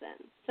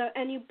person. So,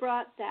 and you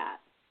brought that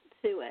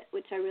to it,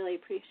 which I really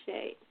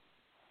appreciate.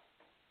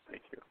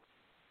 Thank you.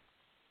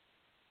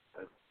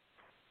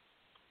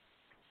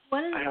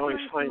 I always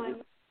find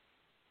it.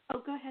 Oh,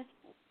 go ahead.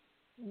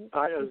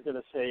 I was going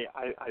to say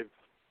I've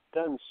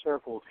done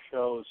several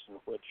shows in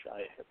which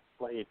I have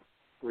played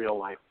real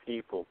life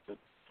people, but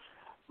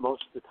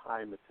most of the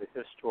time it's a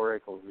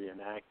historical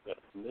reenactment.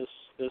 And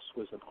this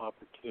was an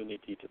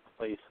opportunity to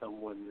play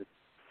someone that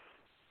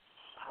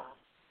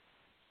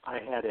I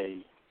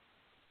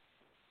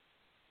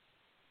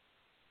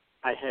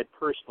had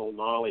personal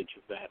knowledge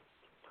of that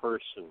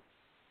person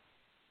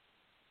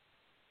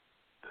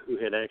who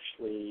had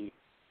actually,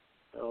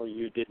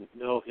 you didn't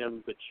know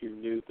him, but you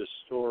knew the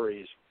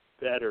stories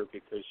better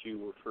because you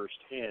were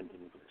firsthand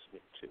in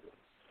listening to them.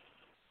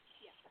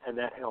 Yeah. And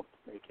that helped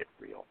make it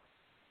real.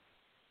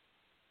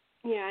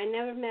 Yeah, I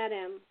never met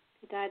him.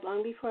 He died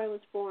long before I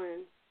was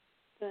born.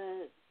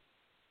 But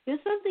it was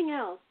something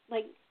else.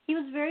 Like, he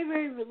was very,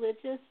 very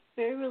religious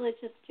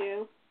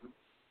Jew.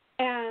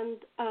 And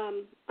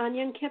on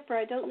Yom Kippur,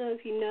 I don't know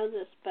if you know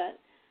this, but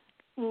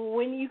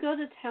when you go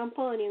to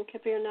temple on Yom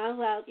Kippur, you're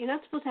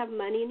not supposed to have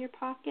money in your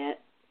pocket.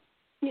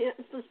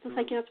 It's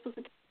like you're not supposed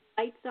to turn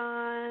lights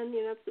on.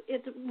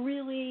 It's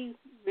really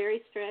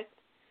very strict.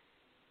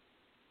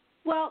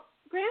 Well,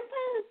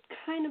 great-grandpa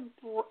kind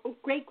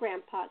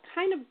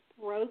of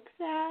broke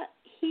that.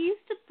 He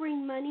used to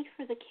bring money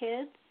for the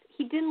kids.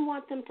 He didn't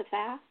want them to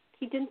fast.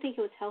 He didn't think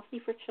it was healthy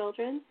for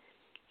children.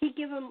 He'd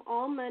give them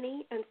all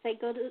money and say,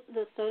 go to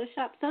the soda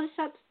shop. Soda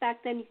shops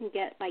back then you can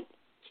get like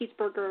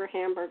cheeseburger,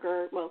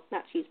 hamburger, well,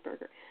 not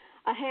cheeseburger,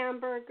 a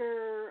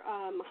hamburger,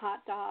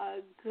 hot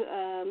dog.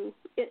 A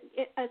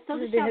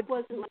soda shop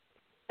wasn't like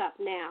a shop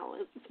now.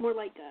 It's more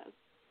like a,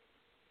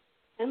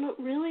 and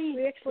really.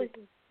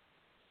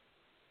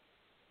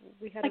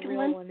 We had like a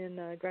real one in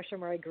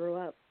Gresham where I grew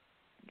up,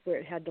 where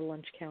it had the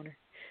lunch counter.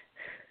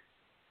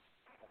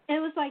 It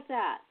was like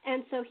that,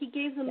 and so he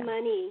gave them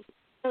money.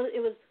 So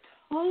it was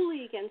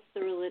totally against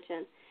the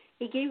religion.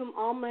 He gave them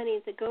all money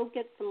and said, "Go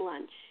get some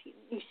lunch.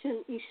 You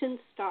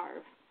shouldn't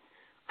starve."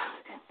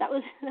 That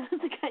was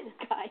the kind of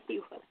guy he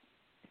was.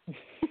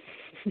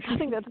 I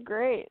think that's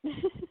great.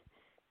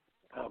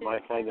 My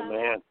kind of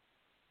man.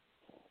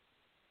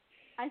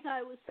 I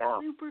thought it was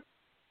super.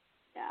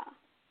 Yeah.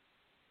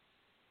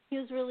 He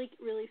was really,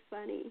 really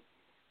funny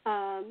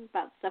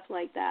about stuff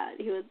like that.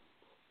 He was.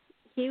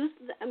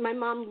 My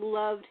mom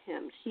loved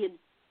him. She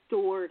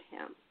adored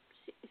him.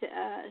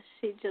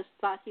 She just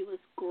thought he was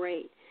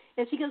great.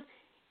 And she goes,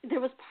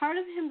 there was part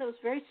of him that was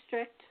very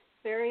strict,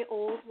 very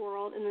old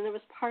world, and then there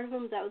was part of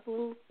him that was a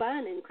little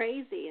fun and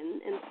crazy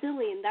and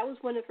silly, and that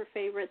was one of her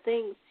favorite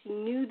things. She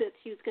knew that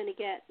she was going to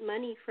get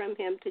money from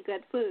him to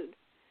get food.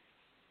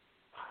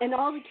 And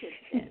all the kids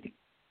did.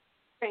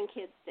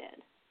 Grandkids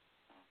did.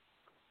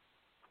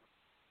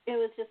 It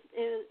was just,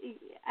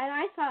 and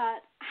I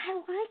thought, I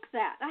like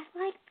that. I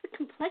like the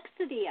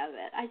complexity of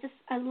it.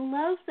 I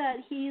love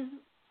that he's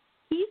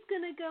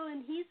going to go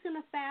and he's going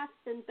to fast,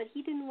 but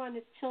he didn't want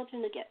his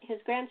grandchildren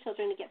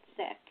to get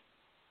sick.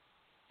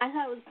 I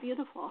thought it was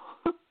beautiful.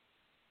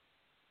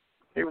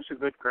 He was a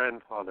good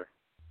grandfather.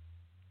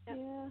 Yep.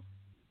 Yeah.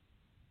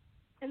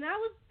 And that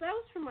was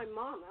from my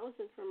mom. That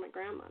wasn't from my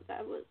grandma.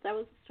 That was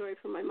a story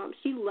from my mom.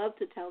 She loved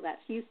to tell that.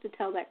 She used to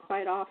tell that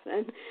quite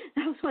often.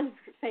 That was one of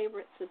her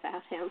favorites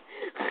about him.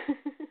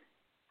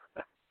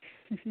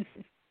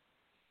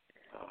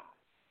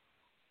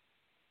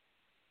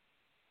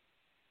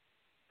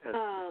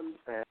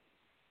 But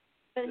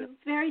a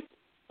very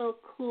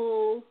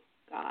cool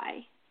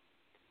guy.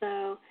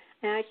 So,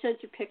 and I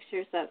showed you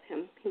pictures of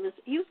him. He was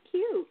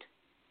cute.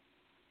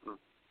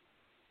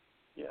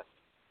 Yes.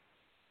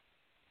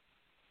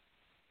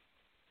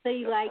 So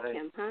you like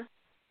him, huh,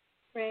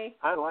 Ray?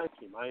 I like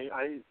him.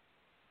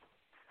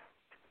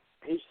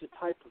 He's the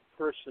type of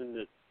person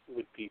that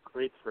would be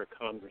great for a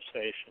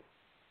conversation.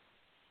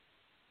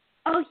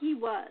 Oh, he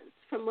was.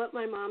 From what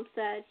my mom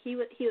said, he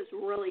was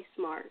really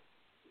smart,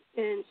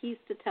 and he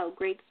used to tell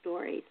great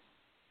stories.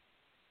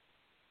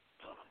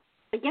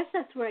 I guess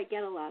that's where I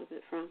get a lot of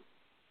it from.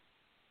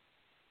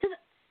 'Cause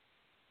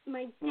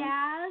my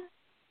dad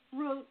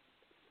wrote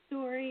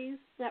stories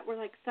that were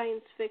like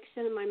science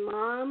fiction, and my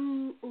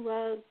mom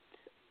loved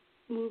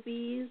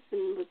movies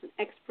and was an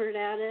expert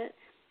at it.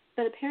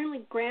 But apparently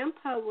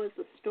Grandpa was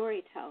a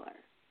storyteller.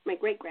 My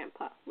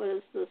great-grandpa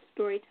was the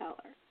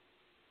storyteller.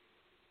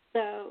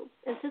 So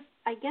it's just,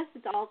 I guess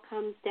it all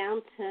comes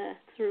down to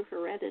through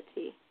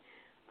heredity.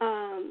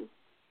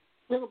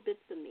 Little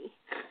bits of me.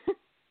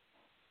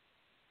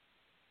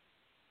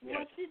 Yes.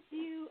 What did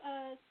you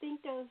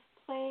think of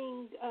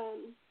playing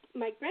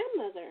my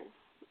grandmother,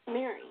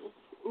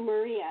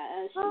 Maria,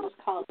 as she was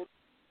called in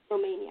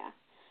Romania?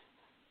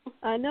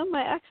 I know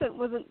my accent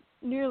wasn't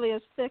nearly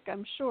as thick,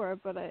 I'm sure,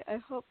 but I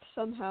hope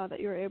somehow that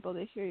you were able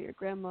to hear your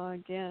grandma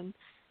again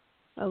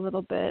a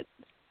little bit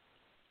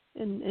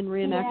in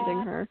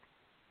reenacting her.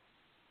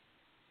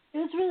 It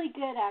was really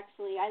good,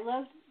 actually. I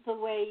loved the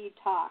way you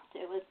talked.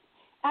 It was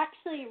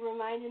actually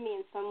reminded me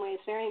in some ways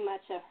very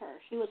much of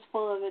her. She was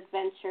full of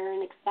adventure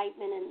and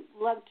excitement and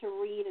loved to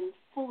read and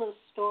full of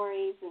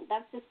stories, and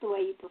that's just the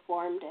way you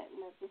performed it,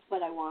 and that's just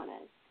what I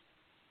wanted.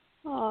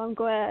 Oh, I'm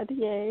glad.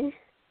 Yay.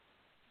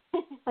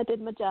 I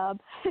did my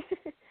job.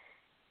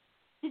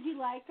 Did you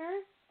like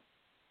her?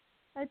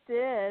 I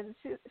did.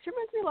 She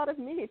reminds me a lot of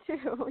me,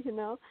 too, you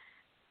know.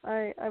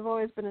 I've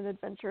always been an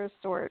adventurous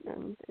sort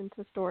and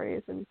into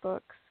stories and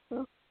books.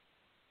 So.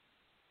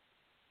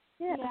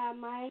 Yeah. Yeah,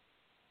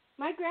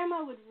 my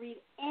grandma would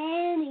read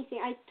anything.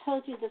 I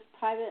told you this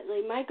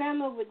privately. My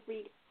grandma would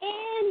read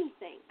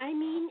anything. I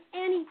mean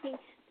anything.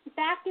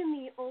 Back in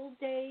the old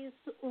days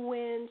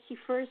when she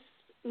first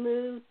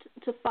moved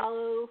to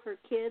follow her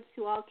kids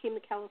who all came to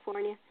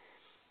California,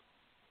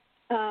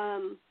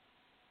 the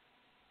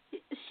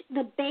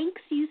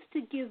banks used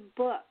to give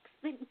books.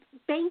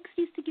 Banks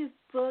used to give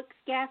books.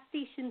 Gas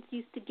stations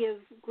used to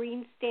give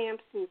green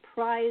stamps and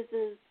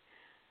prizes.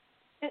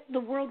 The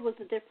world was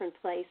a different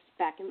place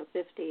back in the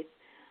 50s.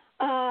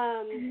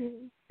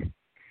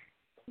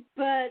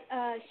 But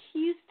she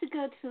used to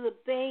go to the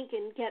bank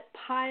and get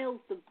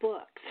piles of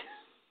books,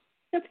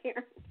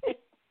 apparently.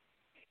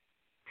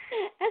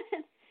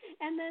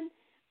 And then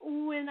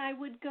when I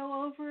would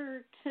go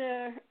over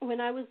to, when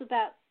I was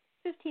about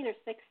 15 or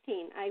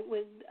 16, I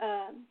would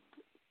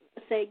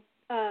say,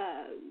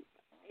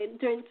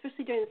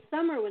 especially during the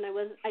summer when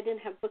I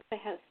didn't have books I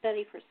had to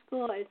study for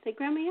school, I'd say,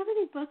 Grandma, you have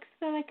any books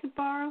that I could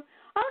borrow?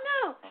 Oh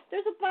no,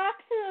 there's a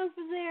box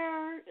over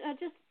there.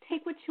 Just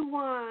take what you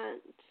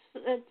want.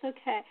 It's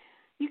okay.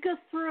 You go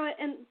through it,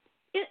 and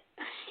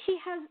she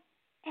has.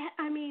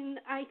 I mean,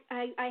 I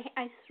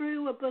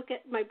threw a book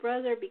at my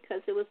brother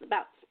because it was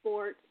about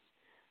sports.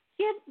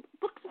 She had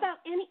books about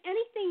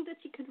anything that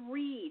she could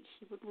read.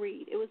 She would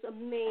read. It was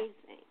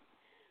amazing.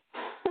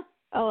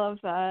 I love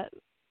that.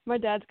 My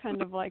dad's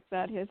kind of like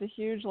that. He has a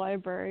huge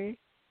library.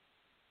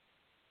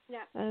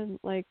 Yeah. And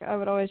like I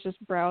would always just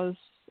browse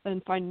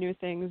and find new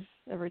things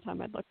every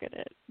time I'd look at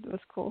it. It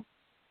was cool.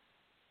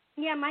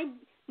 Yeah, my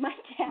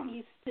dad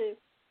used to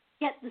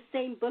get the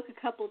same book a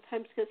couple of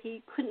times because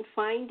he couldn't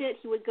find it.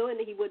 He would go in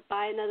and he would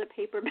buy another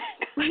paperback.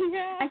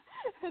 Yeah,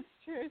 that's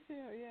true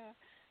too. Yeah,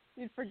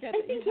 you'd forget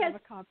that you have a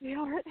copy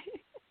already. I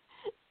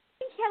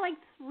think he had like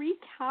 3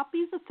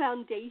 copies of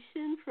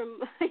Foundation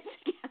from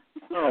Isaac Asimov.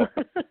 Oh.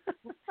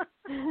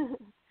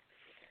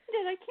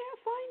 I can't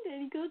find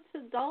it. He goes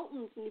to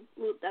Dalton's, and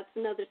that's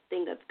another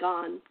thing that's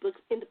gone,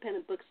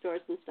 independent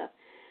bookstores and stuff.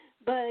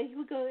 But he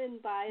would go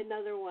and buy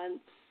another one.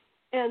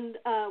 And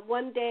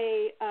one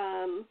day,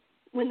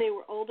 when they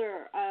were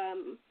older,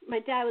 my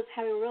dad was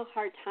having a real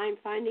hard time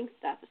finding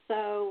stuff.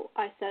 So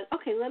I said,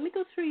 okay, let me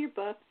go through your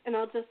books, and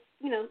I'll just,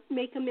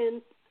 make them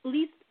in at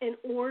least in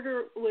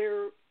order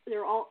where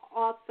they're all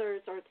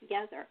authors are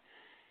together.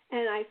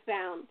 And I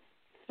found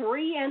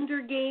 3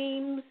 Ender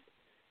Games,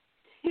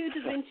 2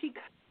 Da Vinci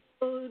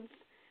Codes.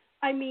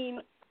 I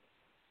mean,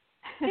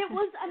 it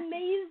was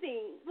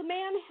amazing. The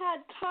man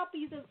had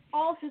copies of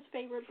all his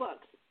favorite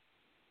books.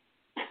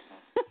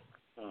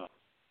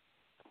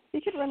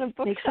 You could run a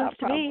bookshop,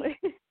 probably.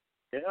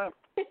 Yeah.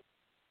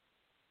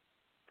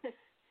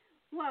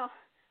 Well,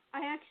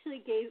 I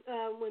actually gave,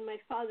 when my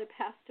father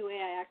passed away,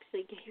 I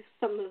actually gave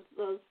some of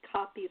those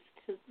copies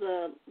to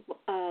the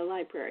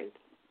library.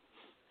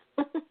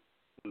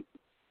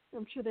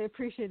 I'm sure they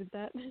appreciated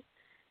that.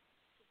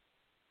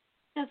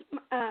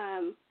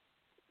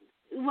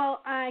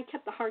 Well, I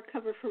kept the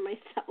hardcover for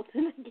myself,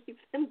 and I gave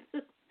them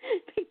the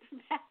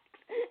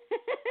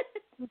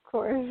paperbacks. Of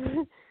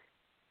course.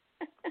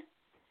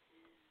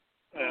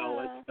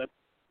 Well,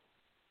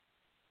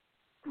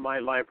 my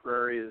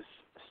library is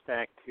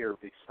stacked here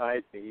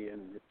beside me,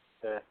 and it's,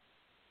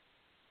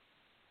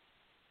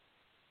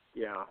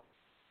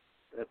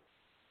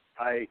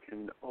 I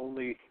can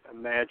only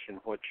imagine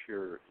what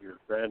your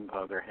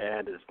grandmother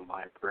had as a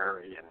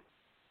librarian.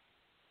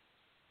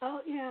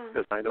 Oh, yeah.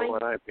 Because I know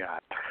what I've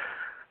got.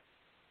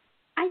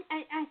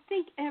 I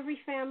think every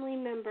family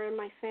member in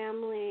my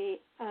family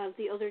of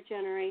the older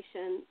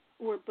generation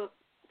were book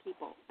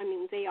people. I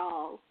mean, they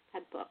all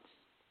had books.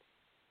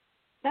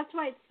 That's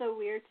why it's so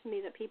weird to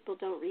me that people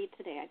don't read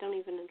today. I don't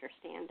even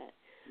understand it.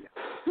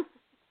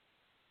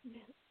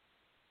 Yeah.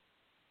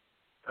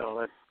 Oh,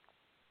 that's...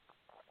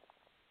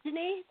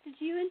 Janae, did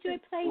you enjoy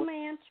playing my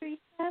Aunt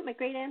Teresa, my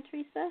great Aunt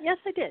Teresa? Yes,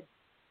 I did.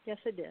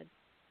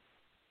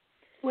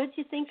 What did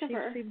you think of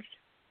her?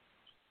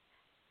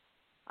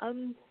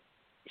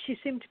 She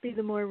seemed to be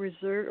the more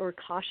reserved or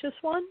cautious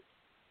one,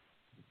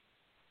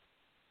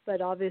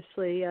 but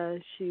obviously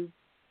she.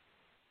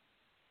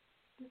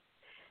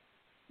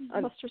 By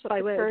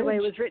the way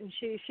it was written,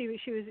 she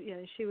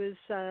was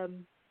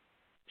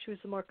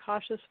the more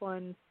cautious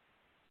one,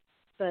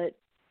 but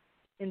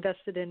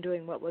invested in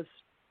doing what was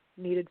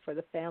needed for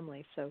the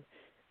family. So,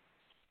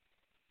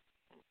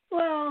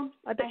 well,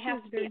 I bet she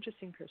was a very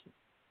interesting person.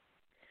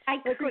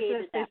 Of course,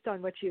 that's based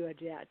on what you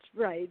had yet,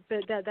 right?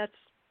 But that's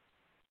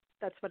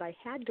what I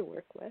had to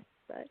work with.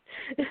 But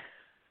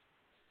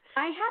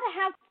I had to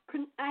have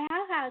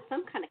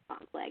some kind of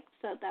conflict,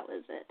 so that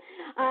was it.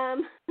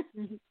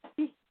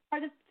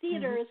 Part of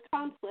theater is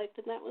conflict,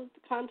 and that was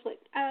the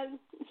conflict.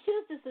 She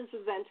was just as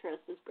adventurous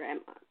as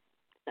Grandma,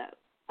 so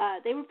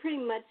they were pretty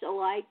much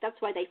alike. That's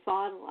why they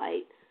fought a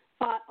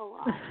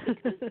lot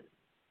because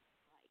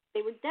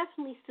they were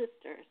definitely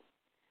sisters.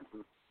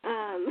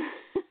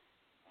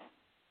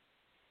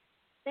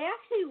 They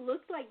actually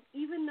looked like,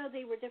 even though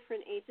they were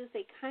different ages,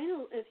 they kind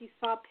of, if you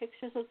saw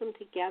pictures of them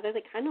together,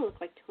 they kind of looked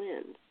like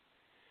twins.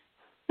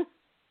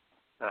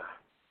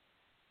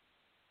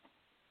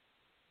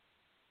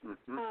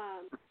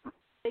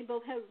 They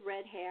both have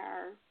red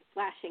hair,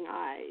 flashing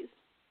eyes.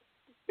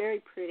 Very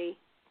pretty.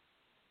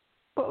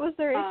 What was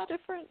their age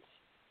difference?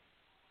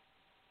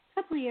 A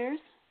couple of years.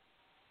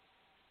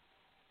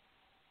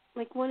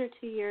 Like 1 or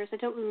 2 years. I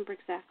don't remember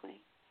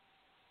exactly.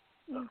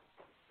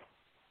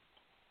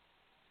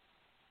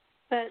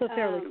 But, so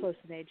fairly close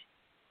in age.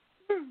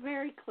 We're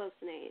very close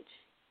in age,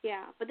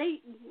 yeah. But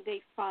they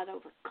fought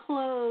over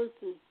clothes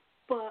and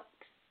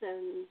books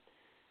and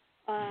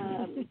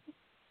arguments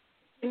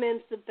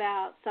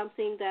about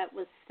something that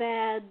was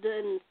said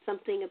and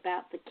something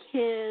about the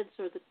kids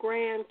or the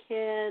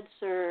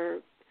grandkids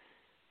or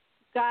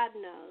God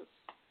knows.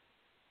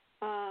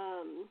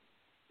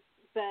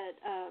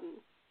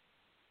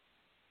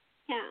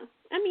 Yeah.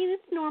 I mean,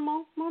 it's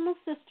normal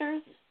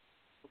sisters.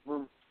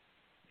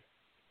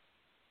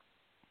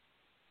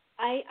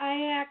 I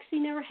actually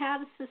never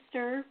had a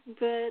sister,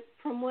 but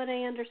from what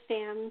I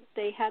understand,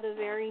 they had a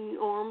very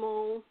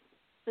normal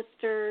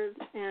sister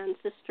and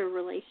sister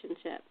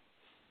relationship.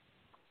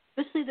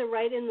 Especially they're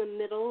right in the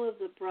middle of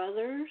the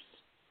brothers,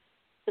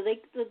 so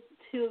the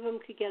two of them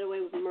could get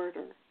away with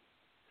murder.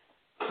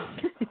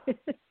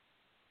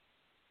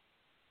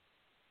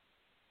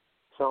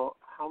 So,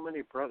 how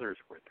many brothers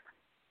were there?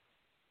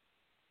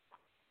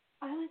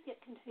 I always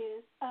get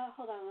confused.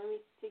 Hold on, let me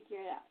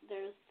figure it out.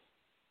 There's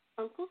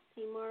Uncle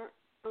Seymour,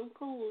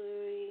 Uncle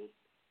Louis,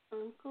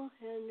 Uncle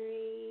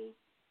Henry,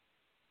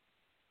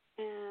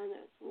 and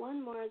there's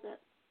one more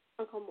that's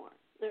Uncle Morris.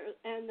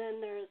 And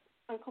then there's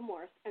Uncle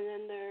Morris, and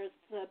then there's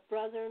the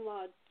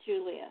brother-in-law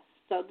Julius.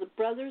 So the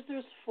brothers,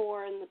 there's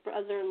 4, and the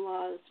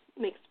brother-in-laws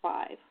makes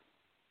 5.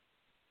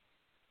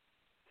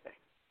 Okay.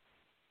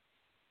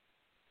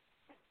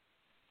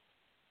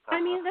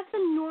 I mean, that's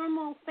a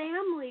normal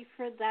family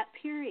for that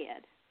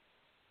period.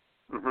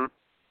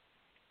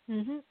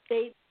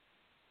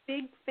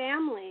 Big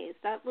families.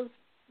 That was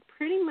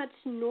pretty much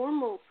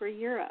normal for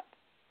Europe,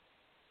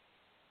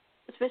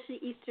 especially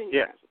Eastern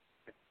Europe.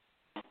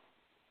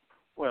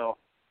 Well,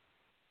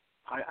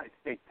 I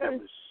think that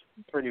was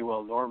pretty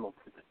well normal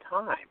for the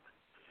time.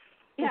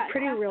 Yeah,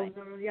 pretty exactly. real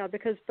normal. Yeah,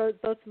 because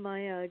both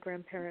my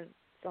grandparents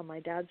on my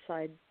dad's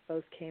side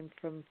both came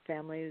from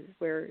families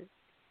where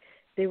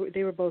they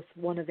were both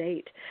one of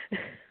 8.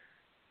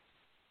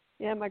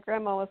 Yeah, my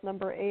grandma was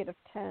number 8 of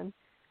 10.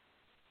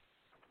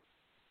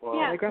 Well,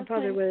 yeah,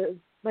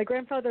 my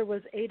grandfather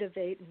was 8 of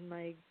 8, and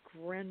my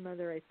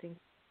grandmother, I think,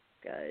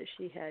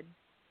 she had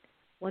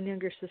one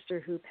younger sister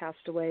who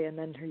passed away, and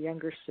then her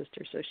younger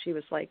sister, so she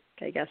was like,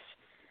 I guess,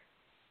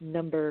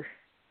 number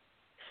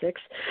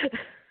 6.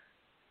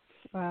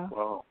 Wow.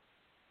 Well,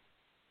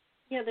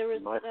 yeah, there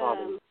was my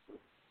father.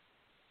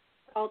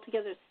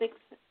 Altogether 6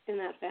 in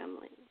that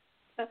family.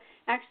 So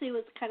actually, it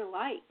was kind of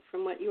light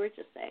from what you were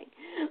just saying.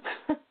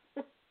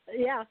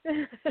 Yeah.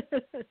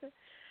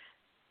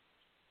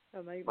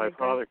 My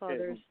father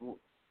grandfather's.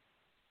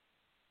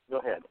 Go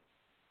ahead.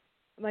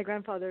 My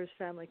grandfather's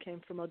family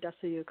came from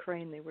Odessa,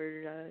 Ukraine. They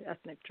were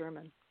ethnic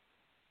German,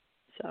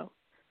 so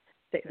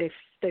they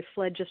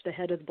fled just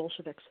ahead of the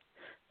Bolsheviks.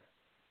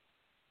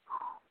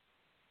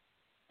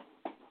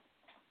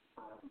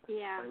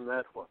 Yeah. And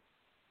that one.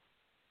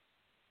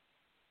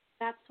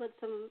 That's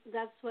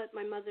what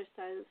my mother's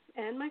side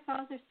and my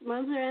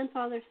mother and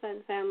father's side of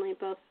the family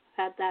both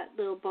had, that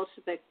little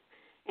Bolshevik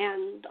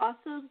and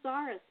also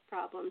Tsarist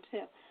problem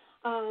too.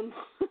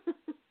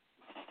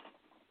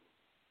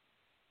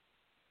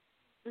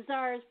 The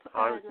Tsars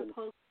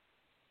opposed.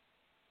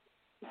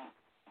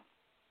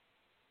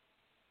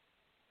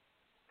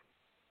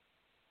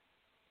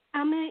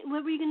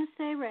 What were you going to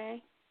say,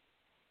 Ray?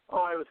 Oh,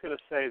 I was going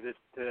to say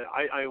that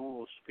I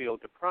almost feel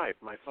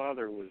deprived. My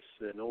father was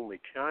an only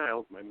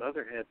child. My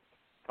mother had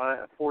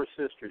 4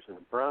 sisters and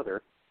a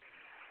brother.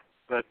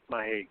 But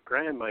my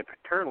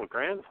paternal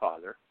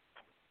grandfather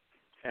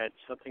had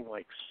something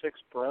like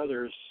 6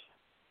 brothers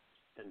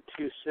and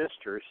 2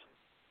 sisters,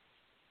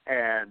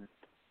 and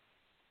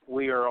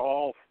we are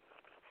all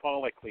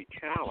follically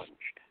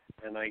challenged,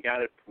 and I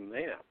got it from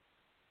them.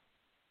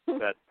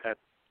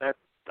 that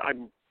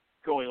I'm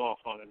going off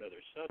on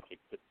another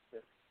subject, but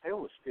I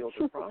almost feel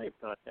deprived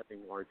not having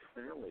large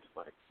families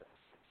like that.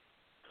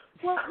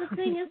 Well, the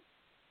thing is,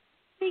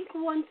 I think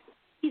once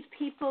these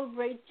people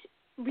reach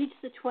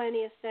the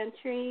 20th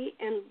century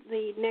and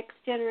the next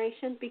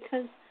generation,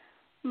 because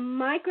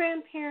my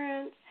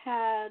grandparents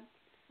had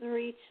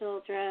 3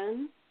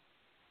 children.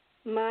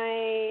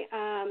 My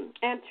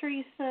Aunt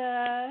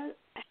Teresa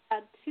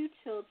had 2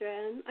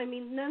 children. I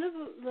mean, none of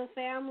the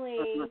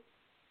family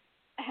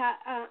had.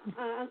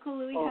 Uncle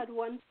Louis had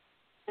 1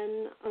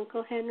 son.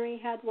 Uncle Henry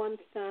had 1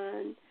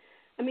 son.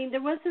 I mean,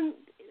 it wasn't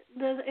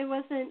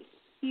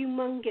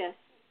humongous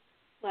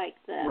like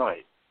this.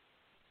 Right.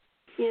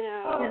 You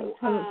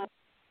know.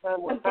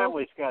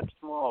 Families got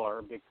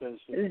smaller because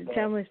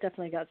families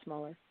definitely got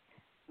smaller.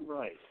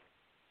 Right.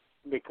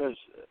 Because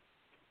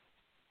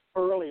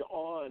early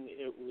on,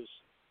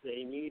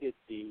 they needed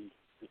the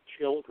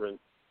children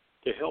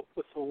to help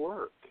with the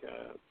work.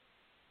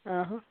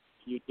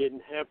 You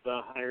didn't have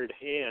the hired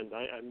hand.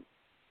 I'm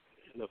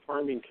in the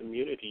farming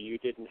community. You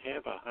didn't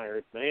have a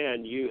hired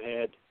man. You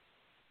had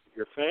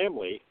your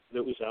family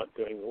that was out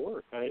doing the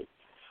work.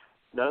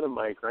 None of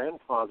my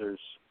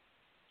grandfather's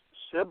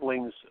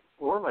siblings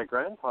or my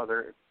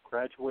grandfather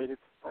graduated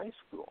from high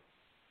school.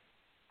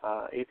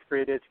 8th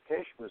grade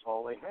education was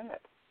all they had.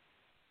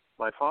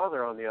 My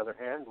father, on the other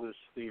hand, was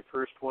the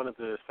first one of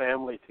the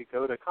family to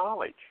go to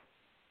college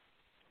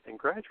and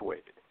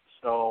graduated.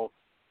 So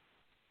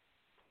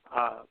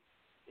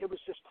it was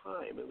just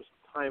time. It was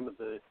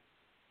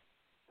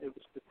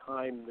the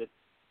time that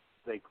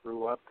they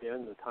grew up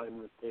in, the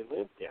time that they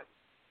lived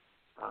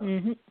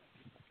in.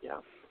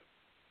 Yeah.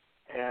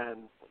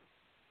 And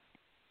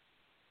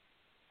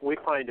we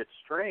find it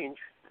strange,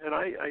 and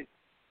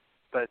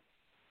but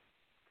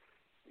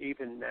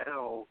even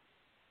now,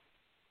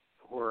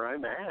 where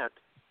I'm at,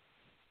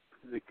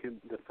 the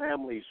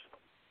families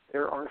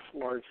there are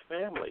large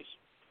families.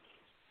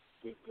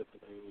 We live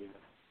in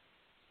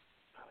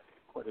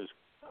what is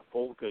a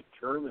Volga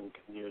German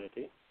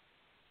community,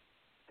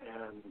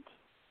 and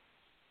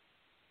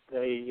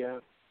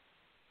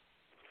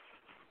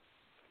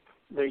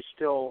they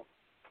still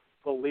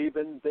believe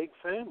in big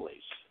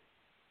families.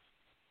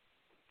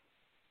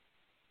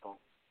 So,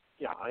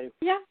 yeah.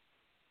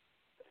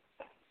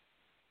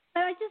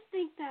 But I just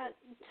think that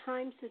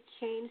times have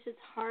changed. It's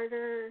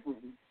harder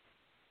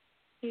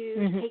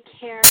to take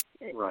care.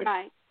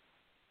 Right.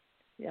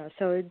 Yeah,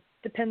 so it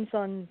depends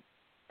on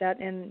that,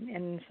 and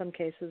in some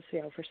cases,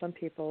 for some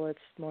people,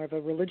 it's more of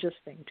a religious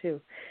thing too.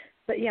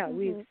 But yeah,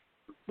 we've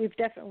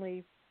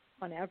definitely,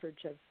 on average,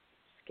 have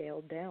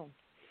scaled down.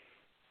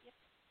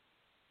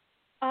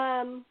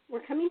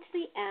 We're coming to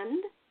the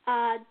end.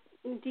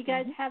 Do you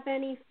guys have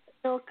any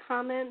final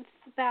comments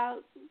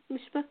about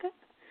Mishpucha?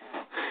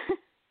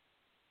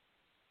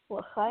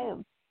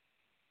 L'chaim.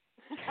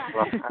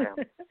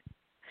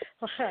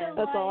 L'chaim.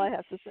 That's all I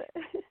have to say.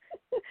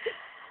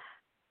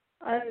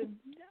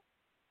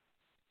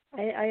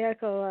 I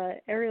echo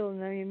Ariel,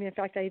 and in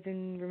fact, I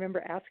even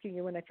remember asking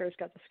you when I first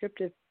got the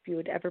script if you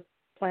had ever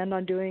planned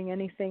on doing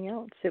anything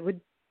else. It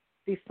would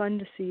be fun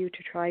to see you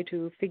to try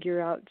to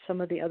figure out some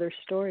of the other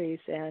stories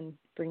and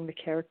bring the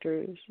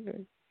characters,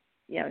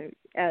 in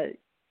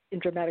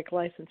dramatic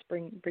license,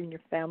 bring your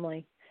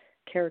family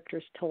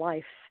characters to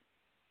life,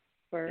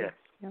 to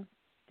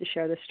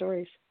share the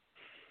stories.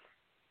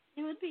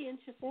 It would be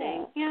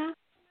interesting. Yeah.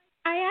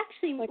 I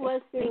actually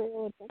was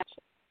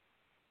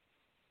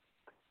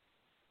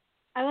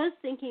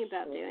thinking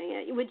about doing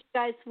it. Would you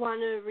guys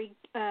want to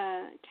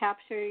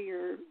capture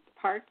your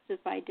parts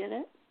if I did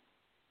it?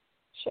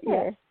 Sure.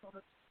 Yeah.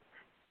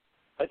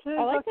 I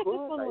like that this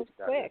one was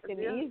quick and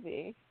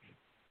easy.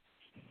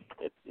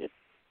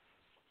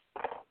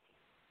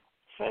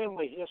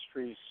 Family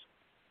histories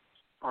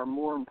are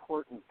more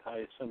important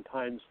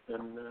sometimes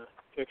than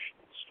fiction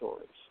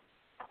stories.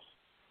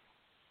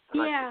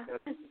 And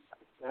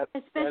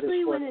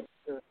especially when it's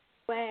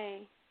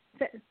way.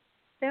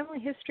 Family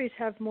histories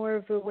have more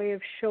of a way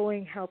of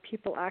showing how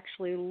people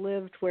actually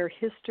lived, where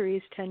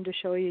histories tend to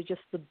show you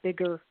just the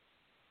bigger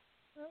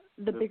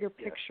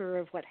picture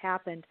of what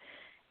happened.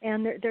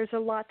 And there's a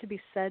lot to be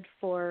said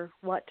for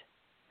what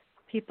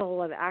people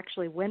have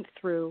actually went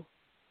through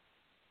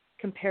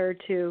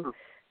compared to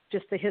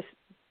just the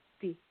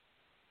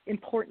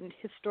important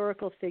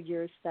historical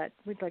figures that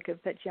we'd like to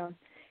bet you.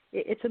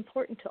 It's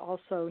important to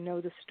also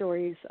know the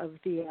stories of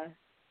the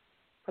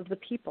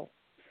people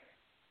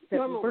that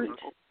weren't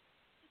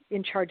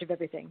in charge of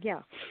everything.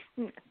 Yeah,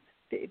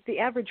 the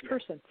average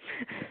person.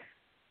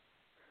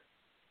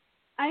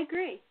 I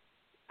agree.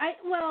 I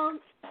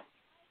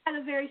had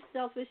a very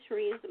selfish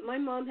reason. My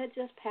mom had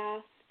just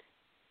passed,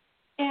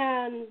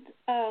 and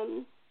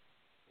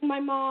my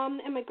mom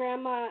and my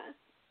grandma.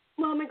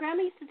 Well, my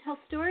grandma used to tell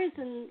stories,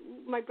 and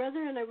my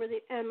brother and I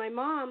and my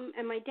mom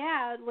and my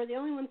dad were the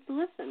only ones to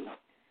listen.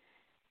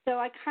 So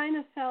I kind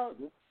of felt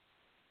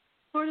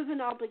sort of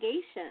an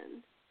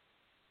obligation,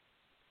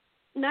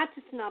 not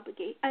just an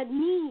obligation, a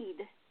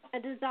need, a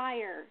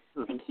desire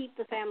to keep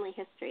the family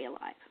history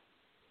alive.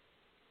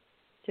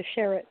 To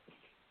share it.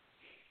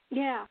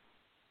 Yeah.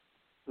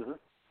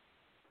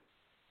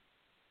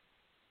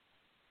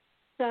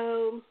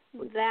 So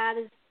that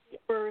is the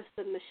birth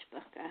of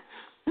Mishpucha.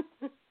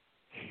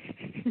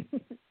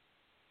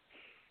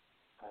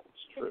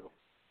 That's true.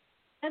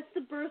 That's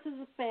the birth of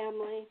the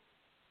family.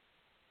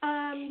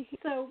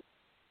 So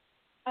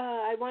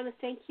I want to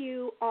thank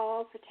you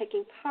all for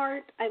taking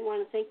part. I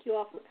want to thank you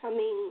all for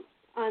coming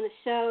on the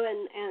show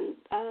and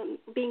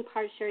being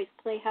part of Sherri's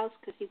Playhouse,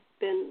 because you've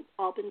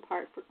all been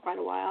part for quite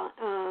a while.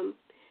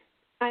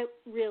 I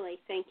really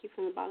thank you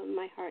from the bottom of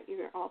my heart.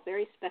 You're all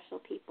very special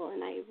people,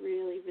 and I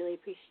really, really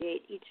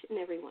appreciate each and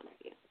every one of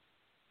you.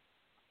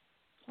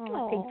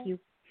 Oh, thank you.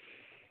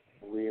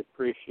 We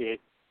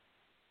appreciate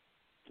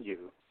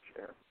you,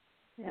 Sherri.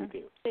 Yeah. We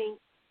do. Thank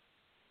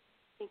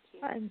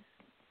you.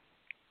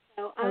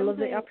 I love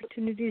the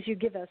opportunities you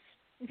give us.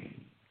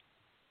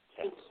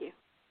 Thank you.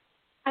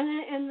 I'm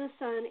going to end this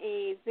on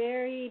a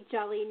very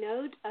jolly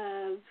note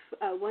of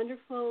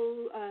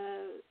wonderful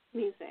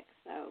music.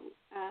 So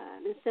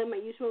instead of my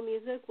usual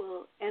music,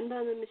 we'll end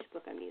on the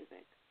Mishpucha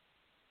music.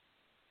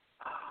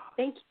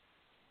 Thank you.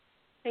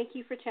 Thank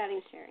you for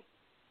chatting, Sherri.